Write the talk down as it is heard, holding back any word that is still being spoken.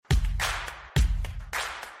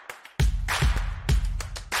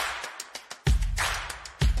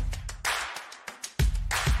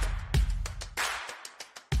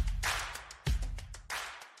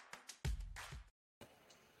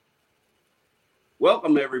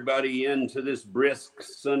Welcome, everybody, into this brisk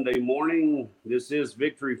Sunday morning. This is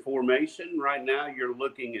Victory Formation. Right now, you're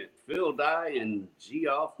looking at Phil Dye and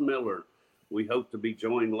Geoff Miller. We hope to be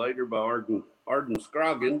joined later by Arden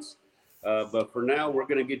Scroggins. But for now, we're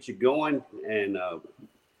going to get you going, and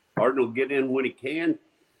Arden will get in when he can.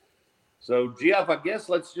 So, Geoff, I guess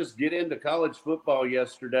let's just get into college football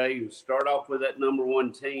yesterday. Start off with that number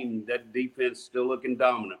one team. That defense still looking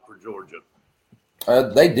dominant for Georgia.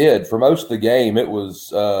 They did. For most of the game, it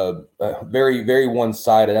was very, very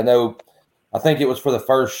one-sided. I think it was for the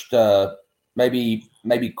first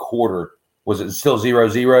maybe quarter. Was it still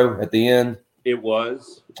 0-0 at the end? It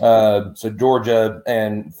was. So Georgia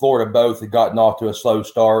and Florida both had gotten off to a slow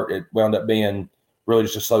start. It wound up being really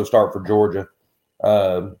just a slow start for Georgia.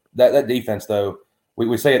 That defense, though,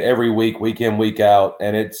 we say it every week, week in, week out,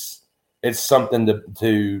 and it's something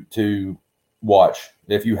to watch.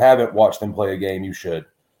 If you haven't watched them play a game, you should.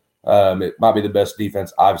 It might be the best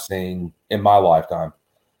defense I've seen in my lifetime.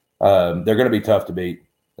 They're going to be tough to beat.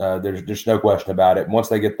 There's no question about it. Once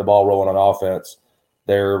they get the ball rolling on offense,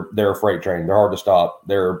 they're a freight train. They're hard to stop.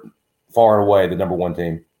 They're far and away the number one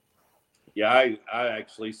team. Yeah, I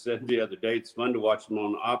actually said the other day it's fun to watch them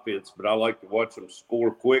on offense, but I like to watch them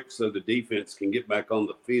score quick so the defense can get back on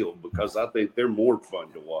the field because I think they're more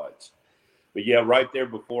fun to watch. But, yeah, right there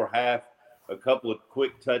before half, a couple of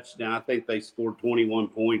quick touchdowns. I think they scored 21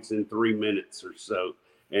 points in 3 minutes or so,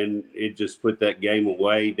 and it just put that game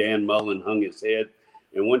away. Dan Mullen hung his head,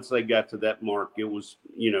 and once they got to that mark, it was,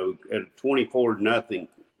 at 24-0,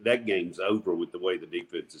 that game's over with the way the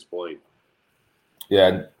defense is playing.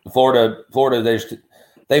 Yeah, Florida,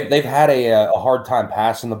 they've had a hard time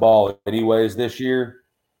passing the ball anyways this year,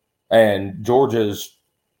 and Georgia's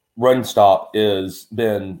run stop has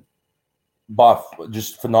been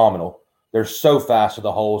just phenomenal. They're so fast at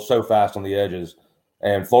the hole, so fast on the edges,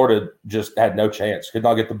 and Florida just had no chance. Could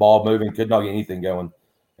not get the ball moving, could not get anything going.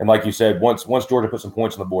 And like you said, once Georgia put some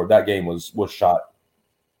points on the board, that game was shot.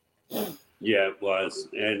 Yeah, it was,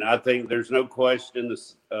 and I think there's no question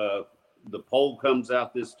this. The poll comes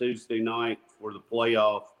out this Tuesday night for the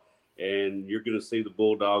playoff, and you're going to see the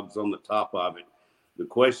Bulldogs on the top of it. The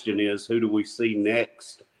question is, who do we see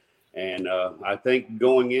next? And I think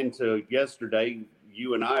going into yesterday,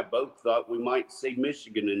 you and I both thought we might see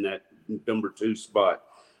Michigan in that number 2 spot.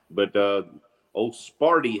 But old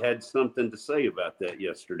Sparty had something to say about that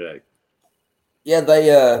yesterday. Yeah,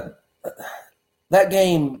 that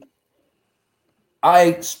game, I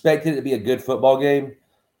expected it to be a good football game,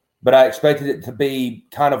 but I expected it to be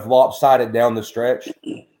kind of lopsided down the stretch.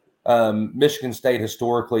 Michigan State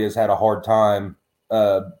historically has had a hard time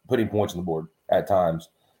putting points on the board at times.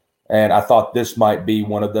 And I thought this might be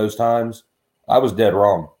one of those times. I was dead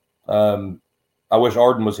wrong. I wish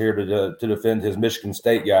Arden was here to defend his Michigan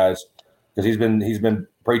State guys because he's been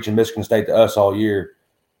preaching Michigan State to us all year.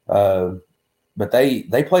 But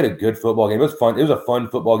they played a good football game. It was fun. It was a fun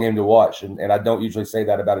football game to watch, and I don't usually say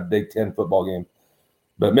that about a Big Ten football game.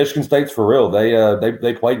 But Michigan State's for real.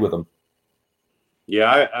 They played with them.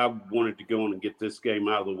 Yeah, I wanted to go on and get this game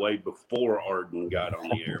out of the way before Arden got on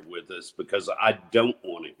the air with us because I don't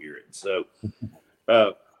want to hear it. So,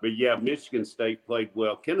 but yeah, Michigan State played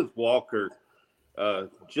well. Kenneth Walker,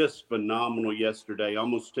 just phenomenal yesterday.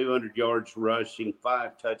 Almost 200 yards rushing,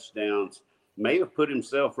 5 touchdowns. May have put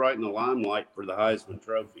himself right in the limelight for the Heisman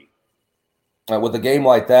Trophy. With a game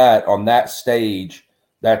like that on that stage,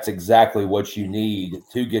 that's exactly what you need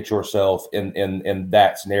to get yourself in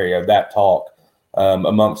that scenario, that talk.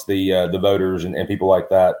 Amongst the voters and people like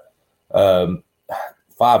that,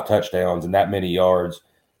 5 touchdowns and that many yards,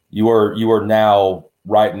 you are now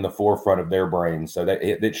right in the forefront of their brains. So that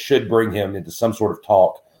it should bring him into some sort of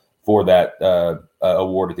talk for that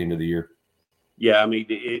award at the end of the year. Yeah, I mean,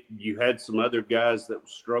 you had some other guys that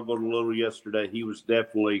struggled a little yesterday. He was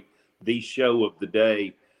definitely the show of the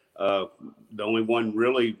day. The only one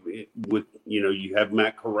really with, you have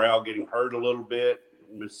Matt Corral getting hurt a little bit.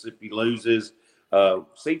 Mississippi loses.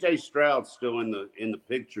 C.J. Stroud's still in the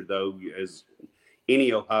picture, though, as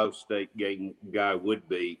any Ohio State guy would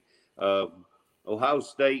be. Ohio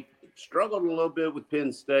State struggled a little bit with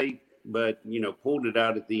Penn State, but, pulled it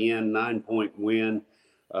out at the end, 9-point win.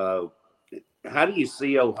 How do you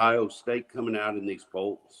see Ohio State coming out in these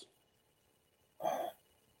polls?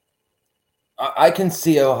 I can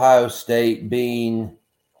see Ohio State being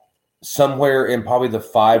somewhere in probably the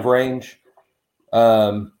 5 range.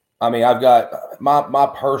 I've got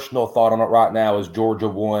my personal thought on it right now is Georgia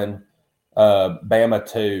 1,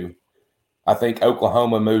 Bama 2. I think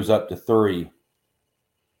Oklahoma moves up to 3,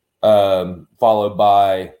 followed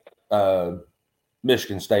by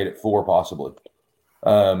Michigan State at 4 possibly.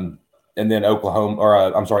 and then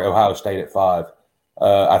Ohio State at 5.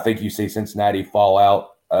 I think you see Cincinnati fall out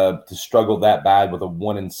to struggle that bad with a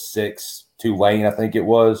 1-6 Tulane, I think it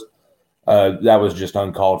was. That was just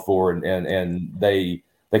uncalled for, and they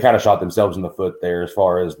kind of shot themselves in the foot there as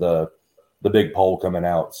far as the big poll coming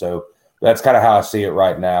out. So that's kind of how I see it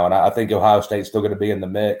right now, and I think Ohio State's still going to be in the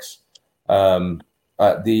mix.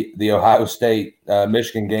 The Ohio State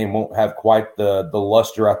Michigan game won't have quite the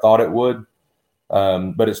luster I thought it would,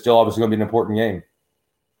 but it's still obviously going to be an important game.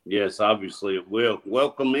 Yes, obviously it will.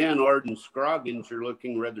 Welcome in, Arden Scroggins. You're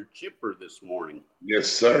looking rather chipper this morning. Yes,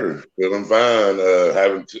 sir. Feeling fine.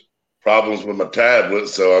 Having problems with my tablet,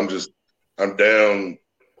 so I'm down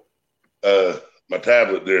my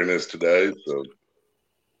tablet during this today. So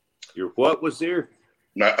your what was there?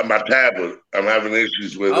 My tablet. I'm having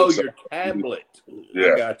issues with it. So. Your tablet.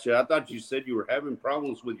 Yeah. I got you. I thought you said you were having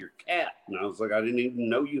problems with your cat, and I was like, I didn't even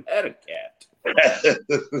know you had a cat.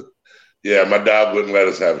 Yeah, my dog wouldn't let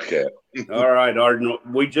us have a cat. All right, Arden.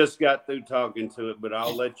 We just got through talking to it, but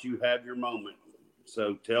I'll let you have your moment.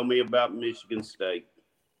 So tell me about Michigan State.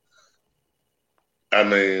 I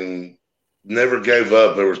mean, never gave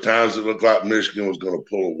up. There was times it looked like Michigan was going to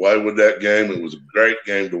pull away with that game. It was a great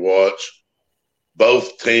game to watch.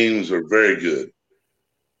 Both teams are very good.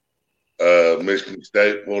 Michigan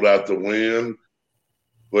State pulled out the win,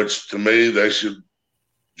 which to me they should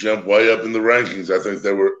jump way up in the rankings. I think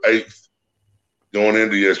they were 8th going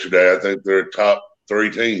into yesterday. I think they're a top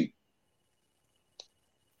 3 team.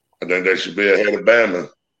 I think they should be ahead of Bama.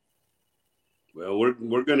 Well,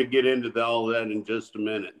 we're going to get into all that in just a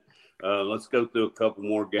minute. Let's go through a couple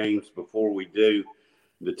more games before we do.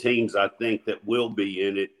 The teams I think that will be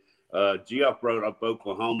in it. Geoff brought up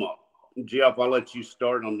Oklahoma. Geoff, I'll let you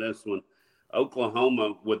start on this one.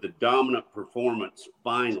 Oklahoma with a dominant performance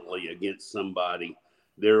finally against somebody.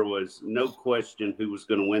 There was no question who was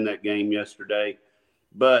going to win that game yesterday,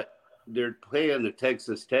 but they're playing the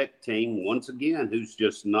Texas Tech team once again, who's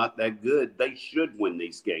just not that good. They should win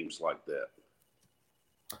these games like that.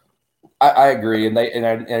 I agree, and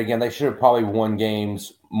again they should have probably won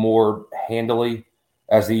games more handily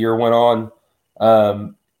as the year went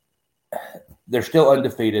on. They're still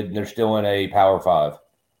undefeated, and they're still in a Power 5.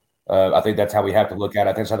 I think that's how we have to look at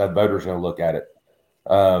it. I think that's how the voters are going to look at it.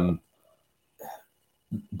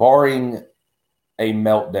 Barring a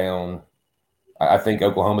meltdown, I think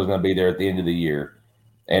Oklahoma's going to be there at the end of the year.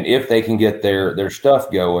 And if they can get their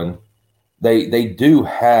stuff going, they do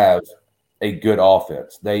have a good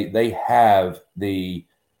offense. They have the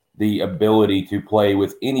ability to play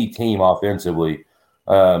with any team offensively.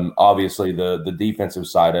 Obviously, the defensive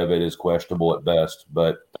side of it is questionable at best,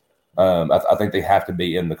 but I think they have to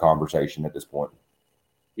be in the conversation at this point.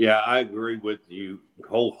 Yeah, I agree with you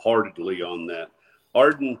wholeheartedly on that.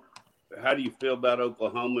 Arden, how do you feel about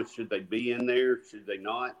Oklahoma? Should they be in there? Should they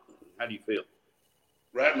not? How do you feel?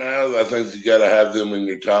 Right now, I think you got to have them in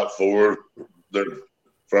your top 4. They're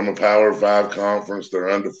from a Power 5 conference. They're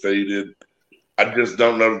undefeated. I just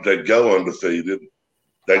don't know if they go undefeated.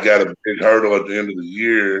 They got a big hurdle at the end of the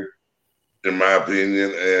year, in my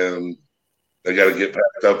opinion, and they got to get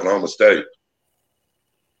past Oklahoma State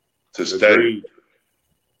to stay. Agreed.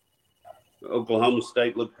 Oklahoma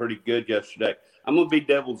State looked pretty good yesterday. I'm going to be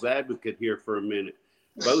devil's advocate here for a minute.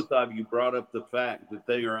 Both of you brought up the fact that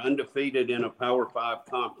they are undefeated in a Power 5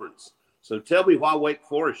 conference. So tell me why Wake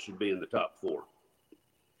Forest should be in the top 4.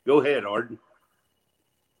 Go ahead, Arden.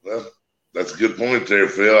 Well, that's a good point there,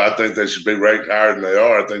 Phil. I think they should be ranked higher than they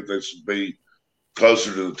are. I think they should be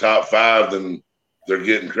closer to the top 5 than they're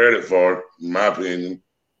getting credit for, in my opinion.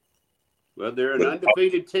 Well, they're an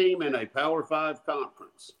undefeated team in a Power 5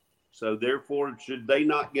 conference. So, therefore, should they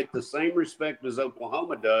not get the same respect as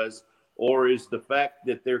Oklahoma does, or is the fact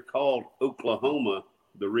that they're called Oklahoma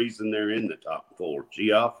the reason they're in the top 4?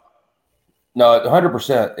 Geoff? No,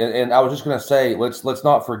 100%. And I was just going to say, let's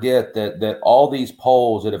not forget that all these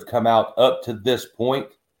polls that have come out up to this point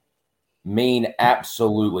mean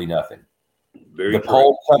absolutely nothing. The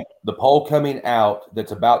poll coming out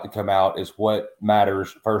that's about to come out is what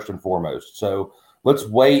matters first and foremost. So let's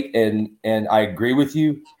wait. And I agree with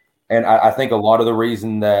you. And I think a lot of the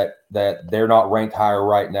reason that they're not ranked higher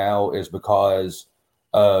right now is because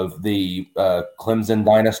of the Clemson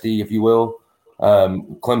dynasty, if you will.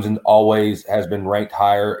 Clemson always has been ranked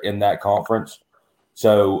higher in that conference.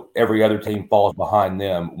 So every other team falls behind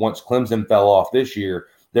them. Once Clemson fell off this year,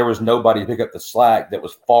 there was nobody to pick up the slack that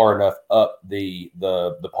was far enough up the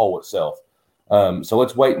poll itself. So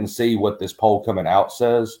let's wait and see what this poll coming out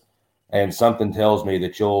says. And something tells me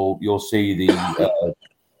that you'll see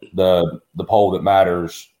the poll that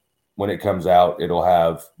matters when it comes out. It'll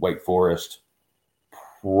have Wake Forest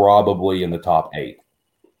probably in the top 8.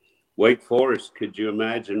 Wake Forest, could you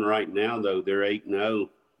imagine right now, though, they're 8-0.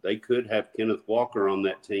 They could have Kenneth Walker on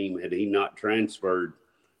that team had he not transferred.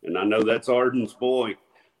 And I know that's Arden's boy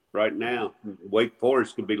right now. Wake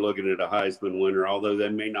Forest could be looking at a Heisman winner, although they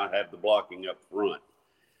may not have the blocking up front.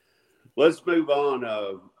 Let's move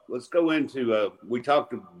on. Let's go into we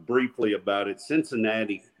talked briefly about it.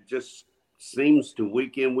 Cincinnati just seems to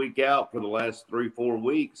week in, week out for the last 3-4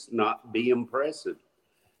 weeks not be impressive.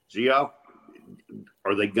 Geoff,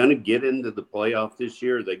 are they going to get into the playoff this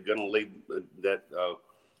year? Are they going to leave that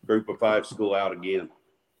group of 5 school out again?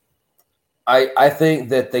 I think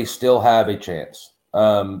that they still have a chance.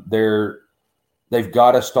 They've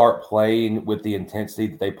got to start playing with the intensity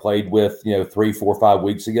that they played with, 3, 4, 5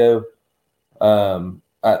 weeks ago.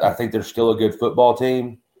 I think they're still a good football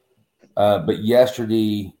team. But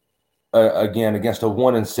yesterday, again, against a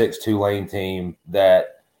 1-6 Tulane team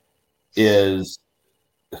that is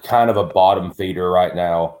kind of a bottom feeder right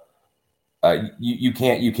now, you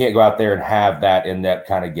can't go out there and have that in that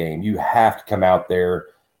kind of game. You have to come out there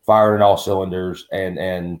firing all cylinders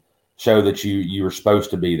and show that you were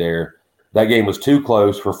supposed to be there. That game was too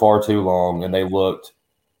close for far too long, and they looked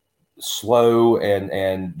slow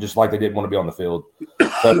and just like they didn't want to be on the field.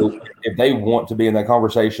 So if they want to be in that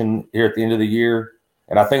conversation here at the end of the year,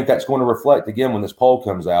 and I think that's going to reflect again when this poll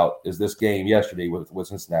comes out, is this game yesterday with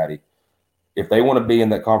Cincinnati. If they want to be in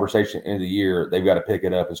that conversation at the end of the year, they've got to pick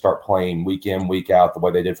it up and start playing week in, week out the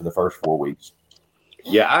way they did for the first 4 weeks.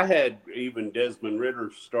 Yeah, I had even Desmond Ridder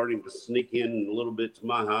starting to sneak in a little bit to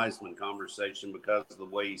my Heisman conversation because of the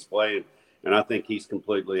way he's playing, and I think he's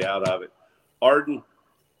completely out of it. Arden,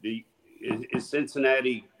 is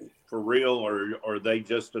Cincinnati for real, or are they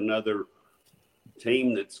just another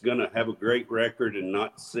team that's going to have a great record and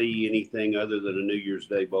not see anything other than a New Year's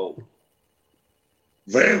Day bowl?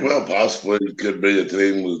 Very well, possibly it could be a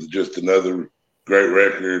team with just another great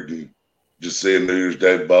record and just see a New Year's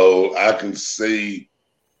Day bowl. I can see,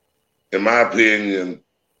 in my opinion,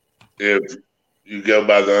 if you go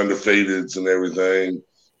by the undefeateds and everything,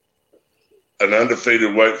 an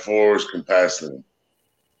undefeated Wake Forest can pass them.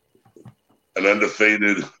 An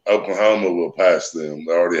undefeated Oklahoma will pass them.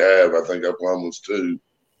 They already have. I think Oklahoma's 2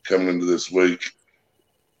 coming into this week.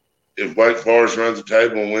 If Wake Forest runs the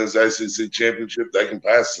table and wins the ACC championship, they can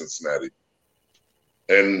pass Cincinnati.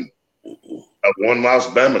 And a one-loss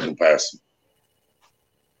Bama can pass them.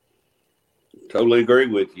 Totally agree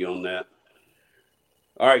with you on that.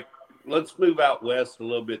 All right, let's move out west a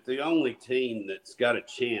little bit. The only team that's got a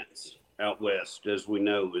chance out west, as we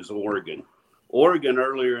know, is Oregon. Oregon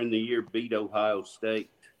earlier in the year beat Ohio State.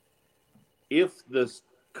 If the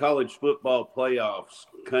college football playoffs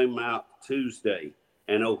come out Tuesday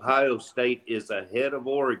and Ohio State is ahead of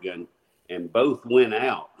Oregon and both win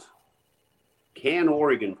out, can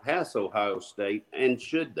Oregon pass Ohio State, and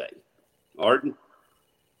should they? Arden?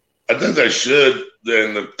 I think they should.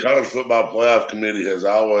 And the College Football Playoff Committee has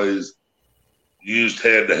always used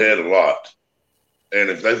head-to-head a lot. And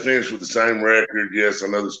if they finish with the same record, yes, I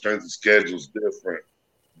know the strength of schedule is different,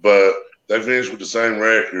 but they finish with the same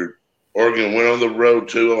record. Oregon went on the road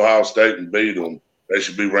to Ohio State and beat them. They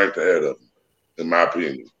should be ranked ahead of them, in my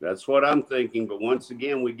opinion. That's what I'm thinking. But once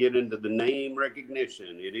again, we get into the name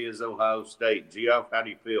recognition. It is Ohio State. Geoff, how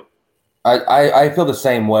do you feel? I feel the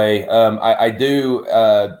same way. I do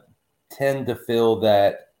tend to feel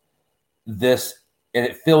that this, and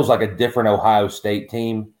it feels like a different Ohio State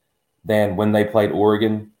team than when they played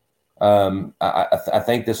Oregon. I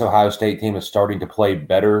think this Ohio State team is starting to play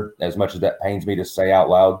better, as much as that pains me to say out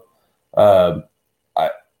loud.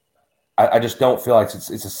 I just don't feel like it's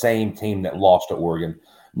the same team that lost to Oregon.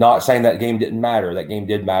 Not saying that game didn't matter. That game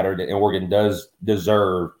did matter, and Oregon does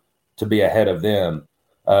deserve to be ahead of them.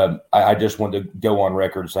 I just want to go on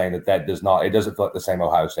record saying that doesn't feel like the same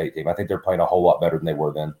Ohio State team. I think they're playing a whole lot better than they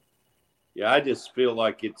were then. Yeah, I just feel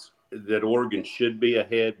like that Oregon should be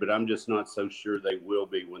ahead, but I'm just not so sure they will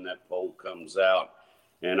be when that poll comes out.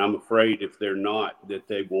 And I'm afraid if they're not, that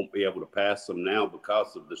they won't be able to pass them now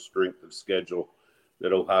because of the strength of schedule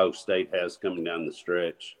that Ohio State has coming down the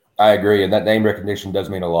stretch. I agree, and that name recognition does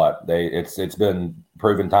mean a lot. It's been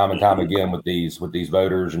proven time and time again with these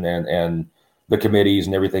voters and the committees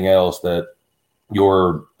and everything else that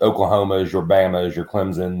your Oklahomas, your Bamas, your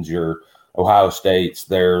Clemsons, your Ohio States,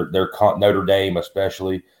 they're Notre Dame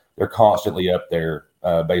especially, they're constantly up there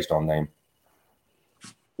based on name.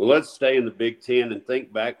 Well, let's stay in the Big Ten and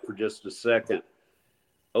think back for just a second.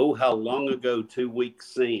 Oh, how long ago 2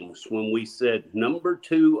 weeks seems when we said number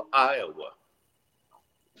 2 Iowa.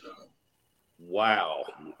 Wow.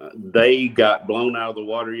 They got blown out of the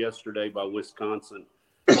water yesterday by Wisconsin.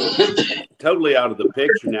 totally out of the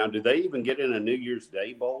picture now. Do they even get in a New Year's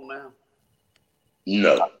Day bowl now?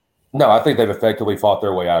 No, I think they've effectively fought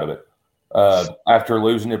their way out of it. After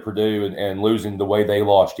losing to Purdue and losing the way they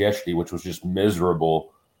lost yesterday, which was just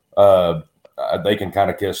miserable, they can kind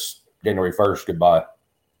of kiss January 1st goodbye.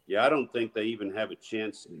 Yeah, I don't think they even have a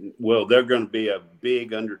chance. Well, they're going to be a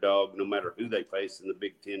big underdog no matter who they face in the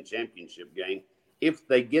Big Ten championship game if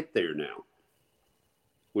they get there now,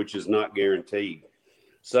 which is not guaranteed.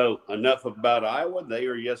 So enough about Iowa. They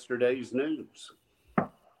are yesterday's news.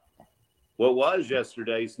 What was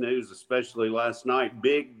yesterday's news, especially last night,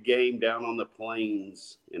 big game down on the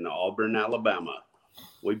plains in Auburn, Alabama.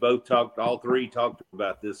 We both all three talked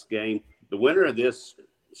about this game. The winner of this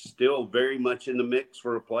still very much in the mix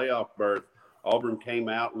for a playoff berth. Auburn came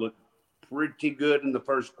out, looked pretty good in the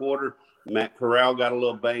first quarter. Matt Corral got a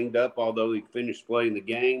little banged up, although he finished playing the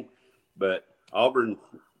game. But Auburn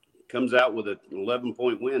comes out with an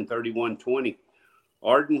 11-point win, 31-20.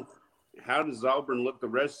 Arden, how does Auburn look the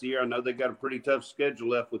rest of the year? I know they got a pretty tough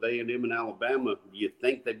schedule left with A&M and Alabama. Do you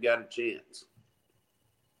think they've got a chance?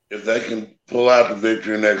 If they can pull out the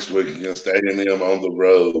victory next week against A&M on the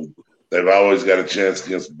road, they've always got a chance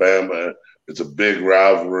against Bama. It's a big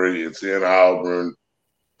rivalry. It's in Auburn.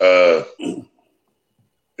 If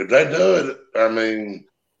they do it,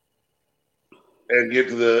 and get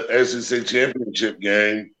to the SEC championship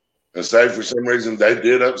game and say for some reason they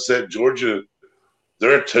did upset Georgia,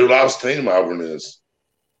 they're a two-loss team, Auburn is.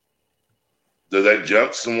 Do they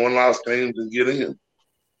jump some one-loss teams and get in?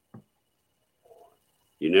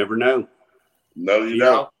 You never know. No, you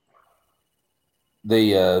don't.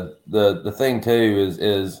 The thing too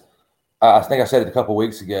is I think I said it a couple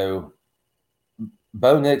weeks ago.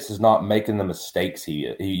 Bo Nix is not making the mistakes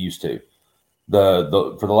he used to.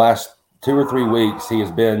 For the last 2 or 3 weeks, he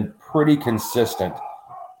has been pretty consistent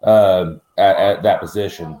at that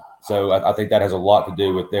position. So I think that has a lot to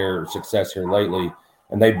do with their success here lately,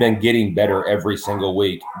 and they've been getting better every single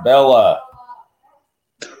week. Bella.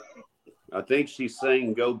 I think she's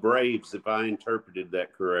saying "Go Braves," if I interpreted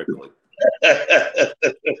that correctly.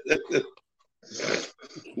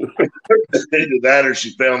 Either that or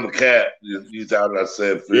she found the cat. You thought I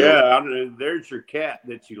said, Phil. Yeah, there's your cat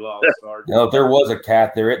that you lost, Sergeant. No, if there was a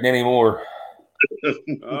cat, there isn't anymore.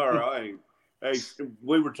 All right. Hey,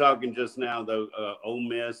 we were talking just now, though. Ole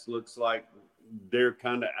Miss looks like they're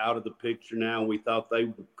kind of out of the picture now. We thought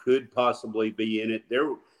they could possibly be in it.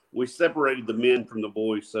 We separated the men from the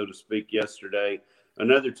boys, so to speak, yesterday.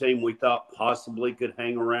 Another team we thought possibly could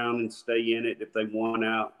hang around and stay in it if they won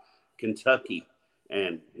out, Kentucky.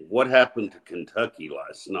 And what happened to Kentucky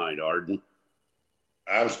last night, Arden?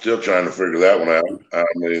 I'm still trying to figure that one out.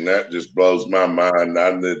 That just blows my mind.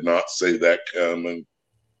 I did not see that coming.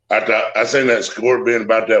 I seen that score being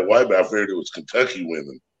about that way, but I figured it was Kentucky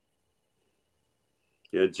winning.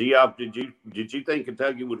 Yeah, Geoff, did you think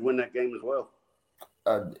Kentucky would win that game as well?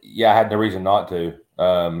 Yeah, I had no reason not to.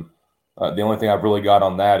 The only thing I've really got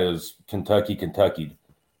on that is Kentucky.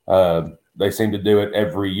 They seem to do it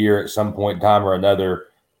every year at some point in time or another,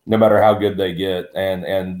 no matter how good they get.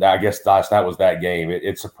 And I guess last night was that game.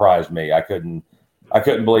 It surprised me. I couldn't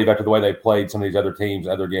believe after the way they played some of these other teams,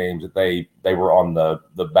 other games, that they were on the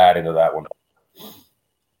bad end of that one.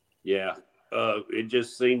 Yeah. It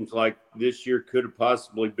just seems like this year could have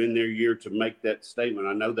possibly been their year to make that statement.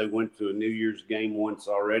 I know they went to a New Year's game once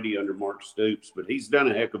already under Mark Stoops, but he's done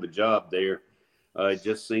a heck of a job there. It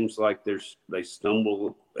just seems like they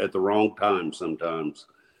stumble at the wrong time sometimes.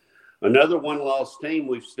 Another one-loss team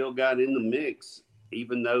we've still got in the mix,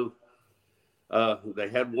 even though they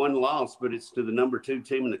had one loss, but it's to the number 2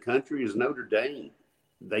 team in the country, is Notre Dame.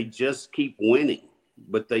 They just keep winning,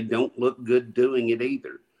 but they don't look good doing it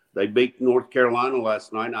either. They beat North Carolina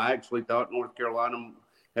last night. I actually thought North Carolina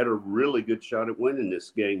had a really good shot at winning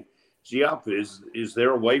this game. Geoff, is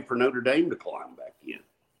there a way for Notre Dame to climb back in?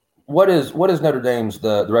 What is Notre Dame's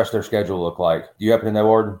the rest of their schedule look like? Do you happen to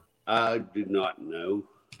know, Arden? I do not know.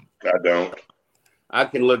 I don't. I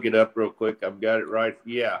can look it up real quick. I've got it right.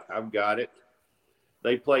 Yeah, I've got it.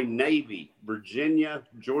 They play Navy, Virginia,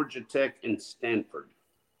 Georgia Tech, and Stanford.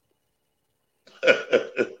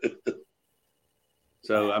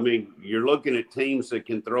 So, you're looking at teams that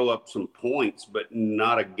can throw up some points, but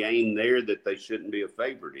not a game there that they shouldn't be a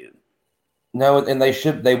favorite in. No, and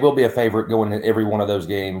they will be a favorite going in every one of those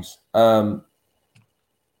games. I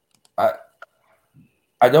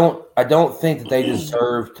don't think that they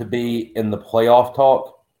deserve to be in the playoff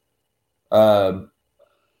talk.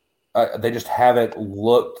 They just haven't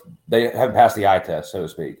looked. They haven't passed the eye test, so to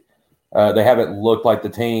speak. They haven't looked like the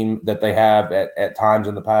team that they have at times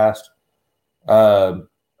in the past.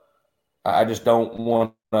 I just don't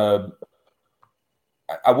want I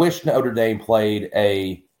wish Notre Dame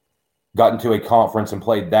got into a conference and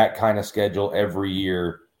played that kind of schedule every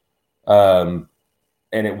year. And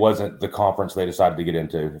it wasn't the conference they decided to get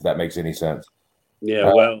into, if that makes any sense.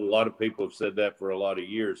 Yeah, well, a lot of people have said that for a lot of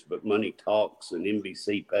years, but money talks and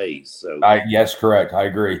NBC pays. So, yes, correct. I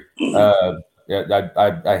agree.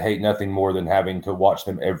 I hate nothing more than having to watch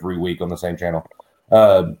them every week on the same channel,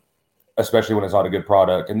 especially when it's not a good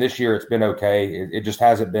product. And this year it's been okay. It just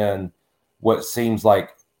hasn't been what seems like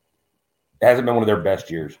it hasn't been one of their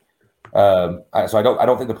best years. So I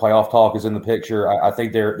don't think the playoff talk is in the picture. I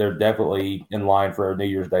think they're definitely in line for a New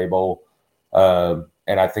Year's Day bowl,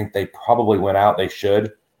 and I think they probably went out. They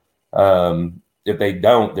should. If they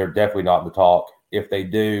don't, they're definitely not in the talk. If they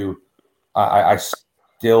do, I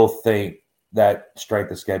still think that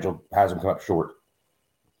strength of schedule has them come up short.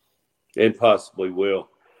 It possibly will.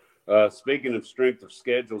 Speaking of strength of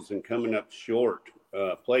schedules and coming up short,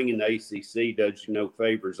 playing in the ACC does you no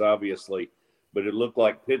favors, obviously, but it looked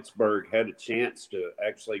like Pittsburgh had a chance to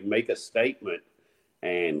actually make a statement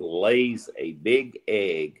and lays a big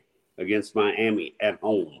egg against Miami at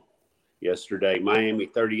home yesterday. Miami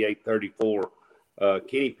 38-34.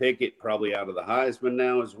 Kenny Pickett probably out of the Heisman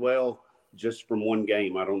now as well, just from one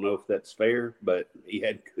game. I don't know if that's fair, but he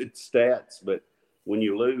had good stats. But when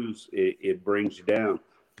you lose, it brings you down.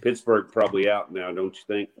 Pittsburgh probably out now, don't you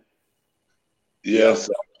think? Yes.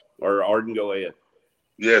 Or Arden, go ahead.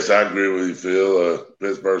 Yes, I agree with you, Phil.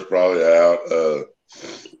 Pittsburgh's probably out.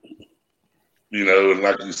 And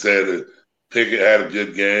like you said, Pickett had a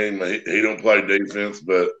good game. He don't play defense,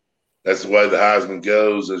 but that's the way the Heisman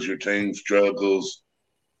goes. As your team struggles,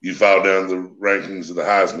 you fall down the rankings of the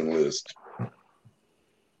Heisman list.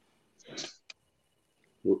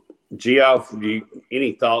 Geoff,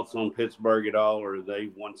 any thoughts on Pittsburgh at all, or are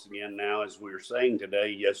they once again now, as we were saying today,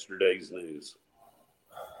 yesterday's news?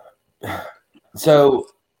 So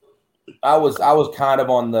I was kind of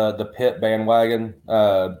on the Pitt bandwagon.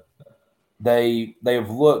 They've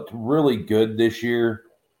looked really good this year.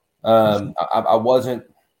 I wasn't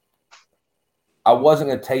going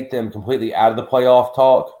to take them completely out of the playoff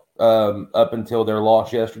talk up until their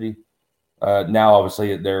loss yesterday. Now,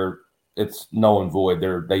 obviously, it's null and void.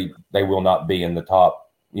 They will not be in the top,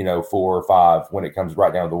 4 or 5 when it comes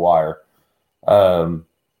right down to the wire.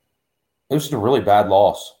 It was just a really bad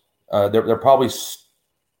loss. They're probably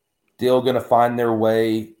still going to find their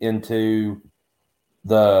way into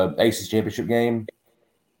the ACC championship game.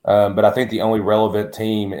 But I think the only relevant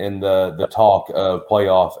team in the talk of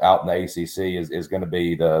playoff out in the ACC is going to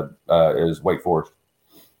be is Wake Forest.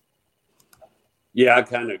 Yeah, I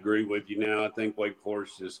kind of agree with you now. I think Wake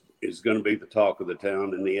Forest is going to be the talk of the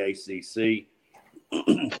town in the ACC.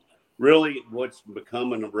 Really, what's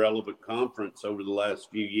becoming a relevant conference over the last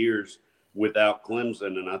few years without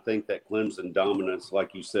Clemson, and I think that Clemson dominance,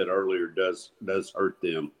 like you said earlier, does hurt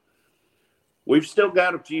them. We've still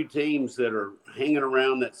got a few teams that are hanging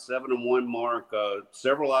around that 7-1 mark.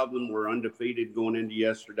 Several of them were undefeated going into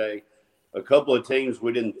yesterday. A couple of teams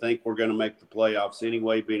we didn't think were going to make the playoffs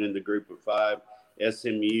anyway, being in the group of 5.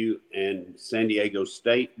 SMU and San Diego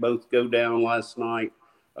State both go down last night.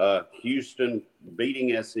 Houston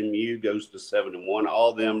beating SMU goes to 7-1.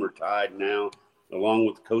 All of them are tied now, along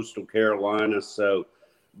with Coastal Carolina.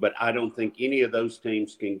 But I don't think any of those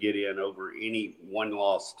teams can get in over any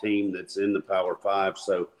one-loss team that's in the Power 5.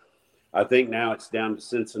 So I think now it's down to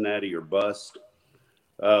Cincinnati or bust.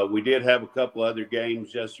 We did have a couple other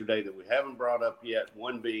games yesterday that we haven't brought up yet,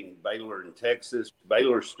 one being Baylor and Texas.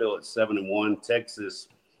 Baylor's still at 7-1. Texas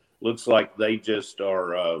looks like they just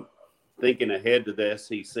are thinking ahead to the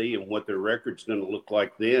SEC and what their record's going to look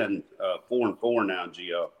like then. 4-4 now,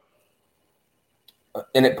 Gio.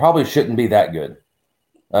 And it probably shouldn't be that good.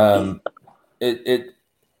 And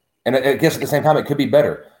I guess at the same time, it could be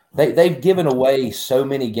better. They've given away so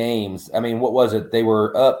many games. I mean, what was it? They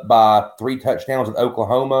were up by 3 touchdowns with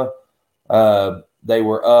Oklahoma. They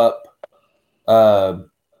were up.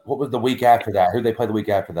 What was the week after that? Who did they play the week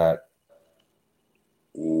after that?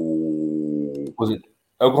 Was it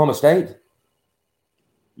Oklahoma State?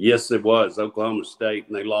 Yes, it was Oklahoma State,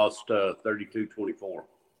 and they lost 32-24.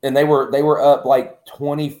 And they were up like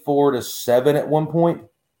 24-7 at one point,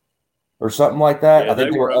 or something like that. Yeah, I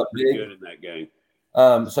think they were up pretty big. good in that game.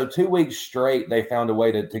 So 2 weeks straight, they found a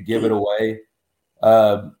way to give it away.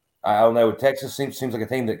 I don't know. Texas seems like a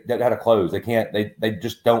team that doesn't know how to close. They can't. They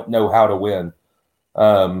just don't know how to win,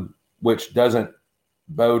 which doesn't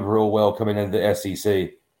bode real well coming into the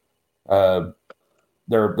SEC.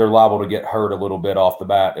 They're liable to get hurt a little bit off the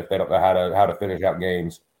bat if they don't know how to finish out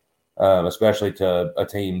games, especially to a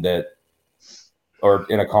team that, or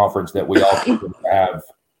in a conference that we all have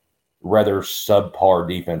rather subpar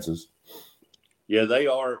defenses. Yeah, they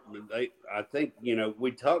are. I think,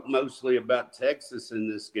 we talk mostly about Texas in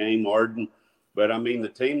this game, Arden, but I mean the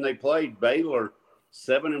team they played, Baylor,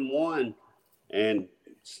 7-1, and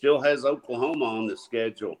still has Oklahoma on the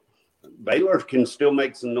schedule. Baylor can still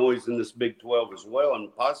make some noise in this Big 12 as well,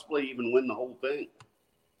 and possibly even win the whole thing.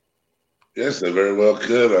 Yes, they very well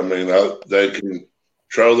could. I mean, they can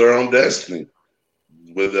control their own destiny.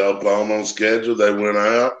 With the Oklahoma on schedule, they went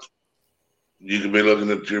out. You could be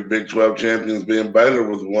looking at your Big 12 champions being Baylor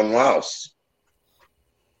with one loss.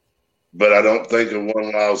 But I don't think a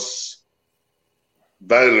one-loss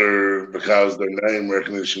Baylor, because their name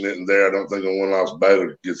recognition isn't there, I don't think a one-loss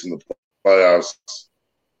Baylor gets in the playoffs.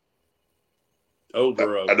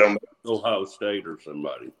 Over I don't, Ohio State or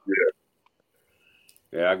somebody. Yeah.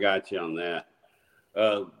 Yeah, I got you on that.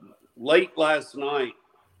 Late last night,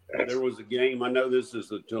 there was a game. I know this is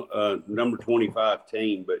the number 25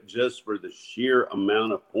 team, but just for the sheer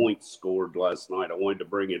amount of points scored last night, I wanted to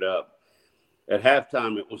bring it up. At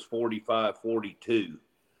halftime, it was 45-42,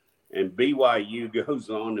 and BYU goes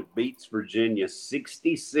on and beats Virginia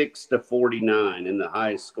 66-49 in the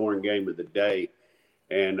highest scoring game of the day.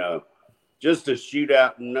 And just a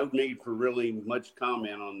shootout, and no need for really much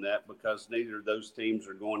comment on that because neither of those teams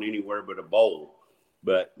are going anywhere but a bowl.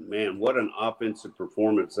 But, man, what an offensive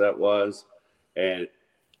performance that was. And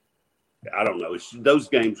I don't know. Those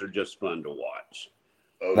games are just fun to watch.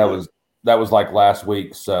 That was like last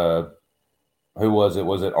week's who was it?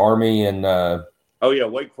 Was it Army and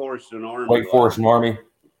Wake Forest and Army. Wake Forest and Army.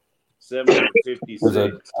 756. Was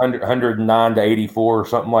it 109-84 or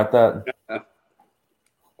something like that?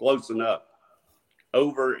 Close enough.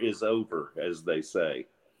 Over is over, as they say.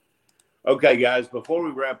 Okay, guys, before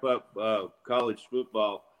we wrap up college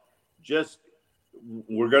football,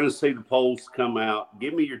 we're going to see the polls come out.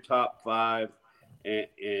 Give me your top five.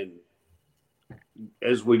 And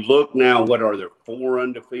as we look now, what are there, 4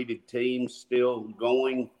 undefeated teams still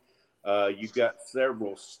going? You've got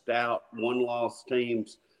several stout one-loss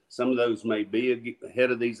teams. Some of those may be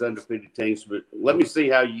ahead of these undefeated teams, but let me see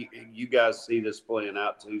how you guys see this playing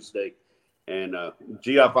out Tuesday. And,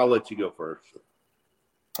 Geoff, I'll let you go first.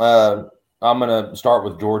 I'm going to start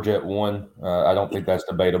with Georgia at 1. I don't think that's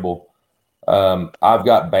debatable. I've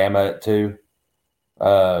got Bama at 2.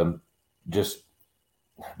 Just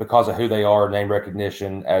because of who they are, name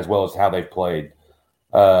recognition, as well as how they've played.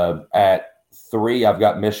 At 3, I've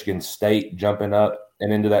got Michigan State jumping up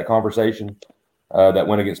and into that conversation. That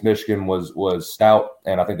win against Michigan was stout,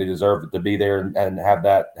 and I think they deserve to be there and have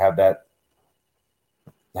that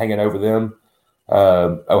hanging over them.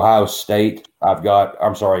 Ohio State,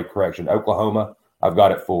 Oklahoma, I've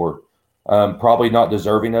got at 4. Probably not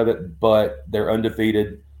deserving of it, but they're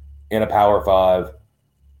undefeated in a Power 5.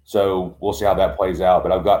 So we'll see how that plays out.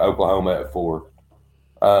 But I've got Oklahoma at 4.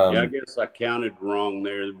 I guess I counted wrong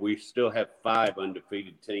there. We still have 5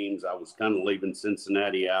 undefeated teams. I was kind of leaving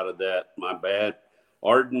Cincinnati out of that. My bad.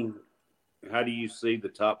 Arden, how do you see the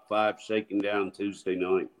top 5 shaking down Tuesday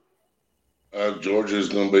night? Georgia is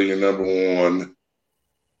going to be your number 1.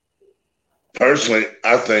 Personally,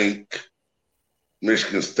 I think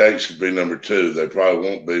Michigan State should be number 2. They probably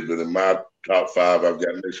won't be, but in my top 5, I've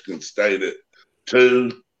got Michigan State at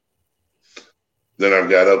 2. Then I've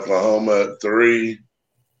got Oklahoma at 3.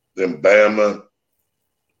 Then Bama,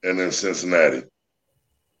 and then Cincinnati.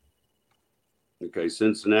 Okay,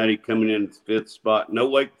 Cincinnati coming in 5th spot. No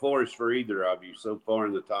Wake Forest for either of you so far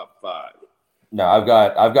in the top 5. No,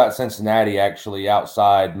 I've got Cincinnati actually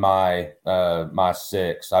outside my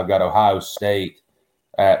 6. I've got Ohio State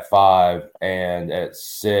at 5, and at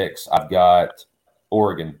 6 I've got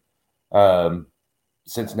Oregon.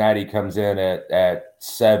 Cincinnati comes in at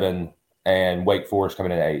 7, and Wake Forest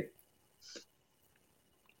coming in at 8.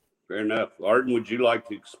 Fair enough. Arden, would you like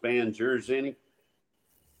to expand yours any?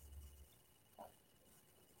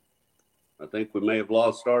 I think we may have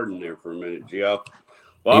lost Arden there for a minute, Geoff.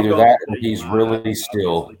 Well, either that or he's really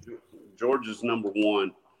still. Georgia's number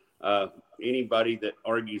 1. Anybody that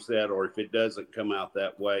argues that, or if it doesn't come out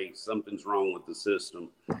that way, something's wrong with the system.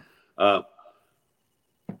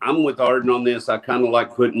 I'm with Arden on this. I kind of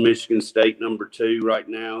like putting Michigan State number 2 right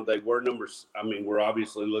now. They were we're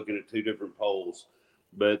obviously looking at 2 different polls,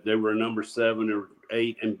 but they were number 7 or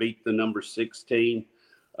 8 and beat the number 16.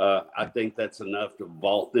 I think that's enough to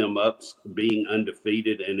vault them up being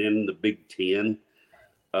undefeated and in the Big Ten.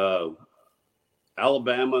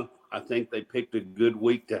 Alabama, I think they picked a good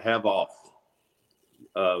week to have off.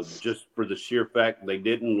 Just for the sheer fact they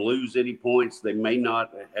didn't lose any points. They may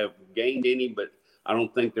not have gained any, but I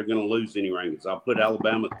don't think they're going to lose any rankings. I'll put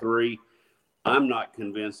Alabama 3. I'm not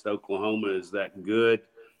convinced Oklahoma is that good.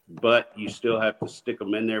 but you still have to stick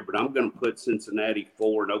them in there. But I'm going to put Cincinnati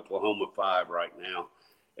 4 and Oklahoma 5 right now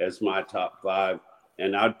as my top 5.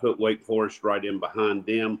 And I'd put Wake Forest right in behind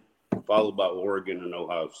them, followed by Oregon and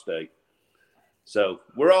Ohio State. So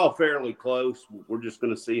we're all fairly close. We're just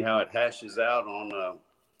going to see how it hashes out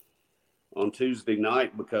on Tuesday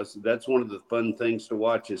night, because that's one of the fun things to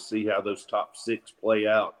watch, is see how those top 6 play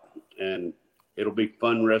out. And it'll be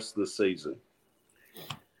fun rest of the season.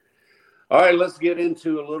 All right, let's get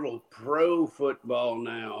into a little pro football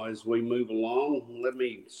now as we move along. Let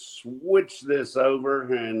me switch this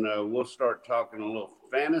over, and we'll start talking a little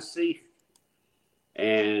fantasy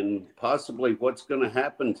and possibly what's going to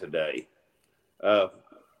happen today.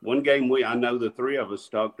 One game I know the three of us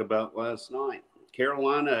talked about last night,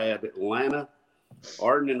 Carolina at Atlanta.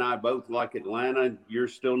 Arden and I both like Atlanta. You're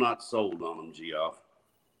still not sold on them, Geoff.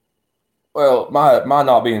 Well, my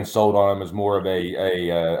not being sold on them is more of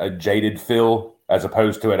a jaded feel as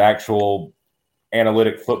opposed to an actual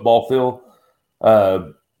analytic football feel.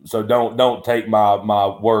 So don't take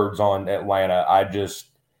my words on Atlanta.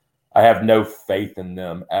 I have no faith in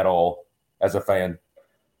them at all as a fan.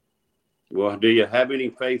 Well, do you have any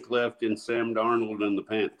faith left in Sam Darnold and the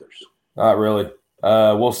Panthers? Not really.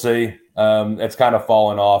 We'll see. It's kind of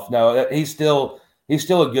fallen off. No, he's still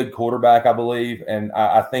a good quarterback, I believe. And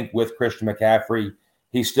I think with Christian McCaffrey,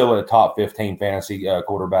 he's still a top 15 fantasy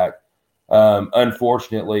quarterback.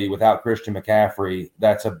 Unfortunately, without Christian McCaffrey,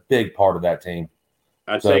 that's a big part of that team.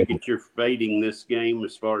 I take it you're fading this game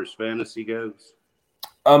as far as fantasy goes?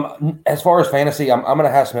 As far as fantasy, I'm going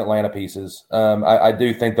to have some Atlanta pieces. I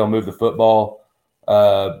do think they'll move the football.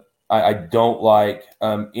 I don't like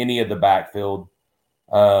any of the backfield,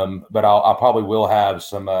 but I probably will have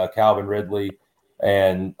some Calvin Ridley.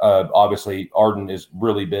 And obviously, Arden is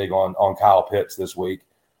really big on Kyle Pitts this week.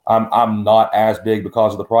 I'm not as big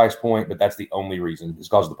because of the price point, but that's the only reason. It's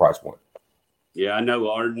because of the price point. Yeah, I know,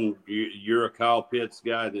 Arden, you're a Kyle Pitts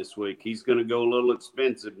guy this week. He's going to go a little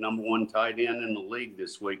expensive, number 1 tight end in the league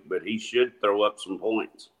this week, but he should throw up some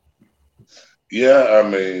points. Yeah, I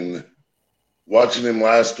mean, watching him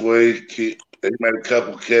last week, he made a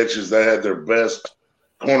couple catches. They had their best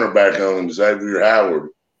cornerback on him, Xavier Howard,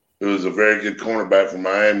 who was a very good cornerback from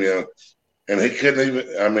Miami, and he couldn't even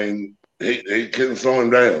 – I mean, he couldn't slow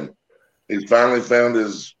him down. He finally found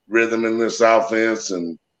his rhythm in this offense,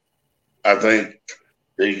 and I think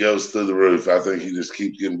he goes through the roof. I think he just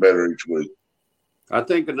keeps getting better each week. I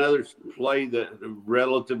think another play, that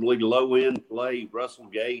relatively low-end play, Russell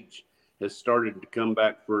Gage has started to come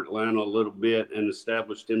back for Atlanta a little bit and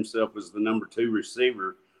established himself as the number 2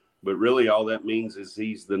 receiver, but really all that means is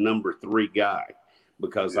he's the number 3 guy,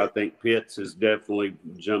 because I think Pitts has definitely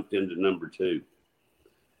jumped into number 2.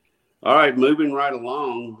 All right, moving right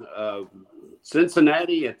along,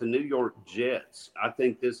 Cincinnati at the New York Jets. I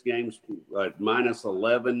think this game's at minus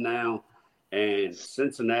 11 now, and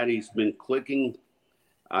Cincinnati's been clicking.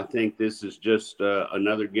 I think this is just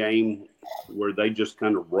another game where they just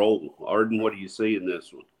kind of roll. Arden, what do you see in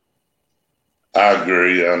this one? I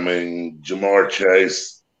agree. I mean, Jamar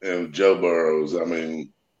Chase and Joe Burrows, I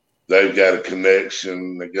mean, they've got a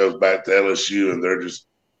connection that goes back to LSU, and they're just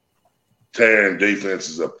tearing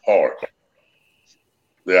defenses apart.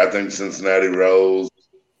 Yeah, I think Cincinnati rolls.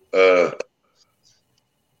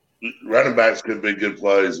 Running backs could be good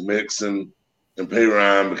plays, Mixon and P.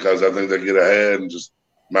 Ryan, because I think they get ahead and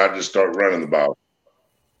might just start running the ball.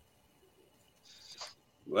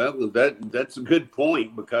 Well, that's a good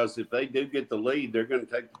point, because if they do get the lead, they're going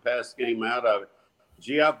to take the pass game out of it.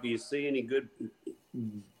 Geoff, do you see any good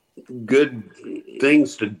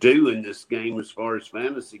things to do in this game as far as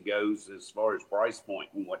fantasy goes, as far as price point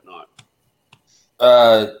and whatnot?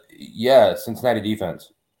 Yeah, Cincinnati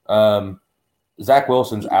defense. Zach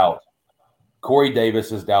Wilson's out. Corey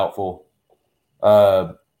Davis is doubtful.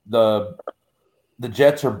 The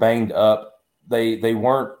Jets are banged up. They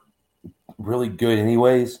weren't really good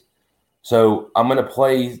anyways. So I'm going to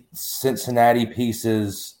play Cincinnati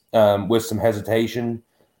pieces with some hesitation.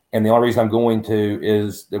 And the only reason I'm going to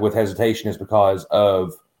is with hesitation is because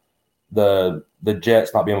of the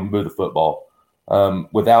Jets not being able to move the football.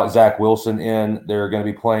 Without Zach Wilson in, they're going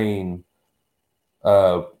to be playing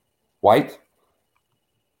White.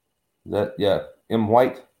 M.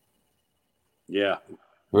 White. Yeah.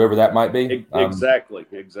 Whoever that might be. Exactly.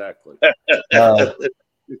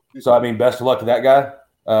 So, I mean, best of luck to that guy.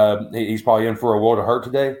 He's probably in for a world of hurt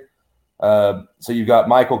today. So you've got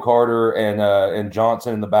Michael Carter and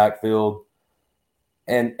Johnson in the backfield.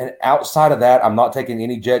 And outside of that, I'm not taking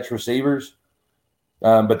any Jets receivers,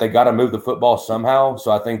 but they got to move the football somehow.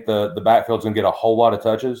 So I think the backfield's going to get a whole lot of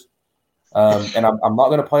touches. And I'm not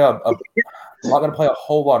going to play I'm not going to play a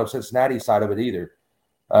whole lot of Cincinnati's side of it either.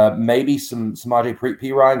 Maybe some Samaje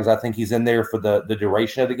Perine, because I think he's in there for the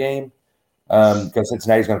duration of the game, because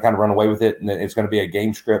Cincinnati's going to kind of run away with it, and it's going to be a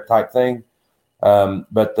game script type thing.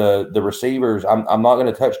 But the receivers, I'm not going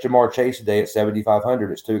to touch Jamar Chase today at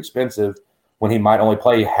 7,500. It's too expensive when he might only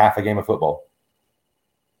play half a game of football.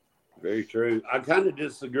 Very true. I kind of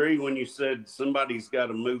disagree when you said somebody's got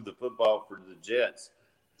to move the football for the Jets.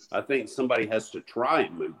 I think somebody has to try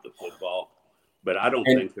and move the football, but I don't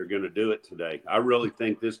think they're going to do it today. I really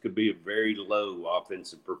think this could be a very low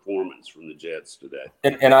offensive performance from the Jets today.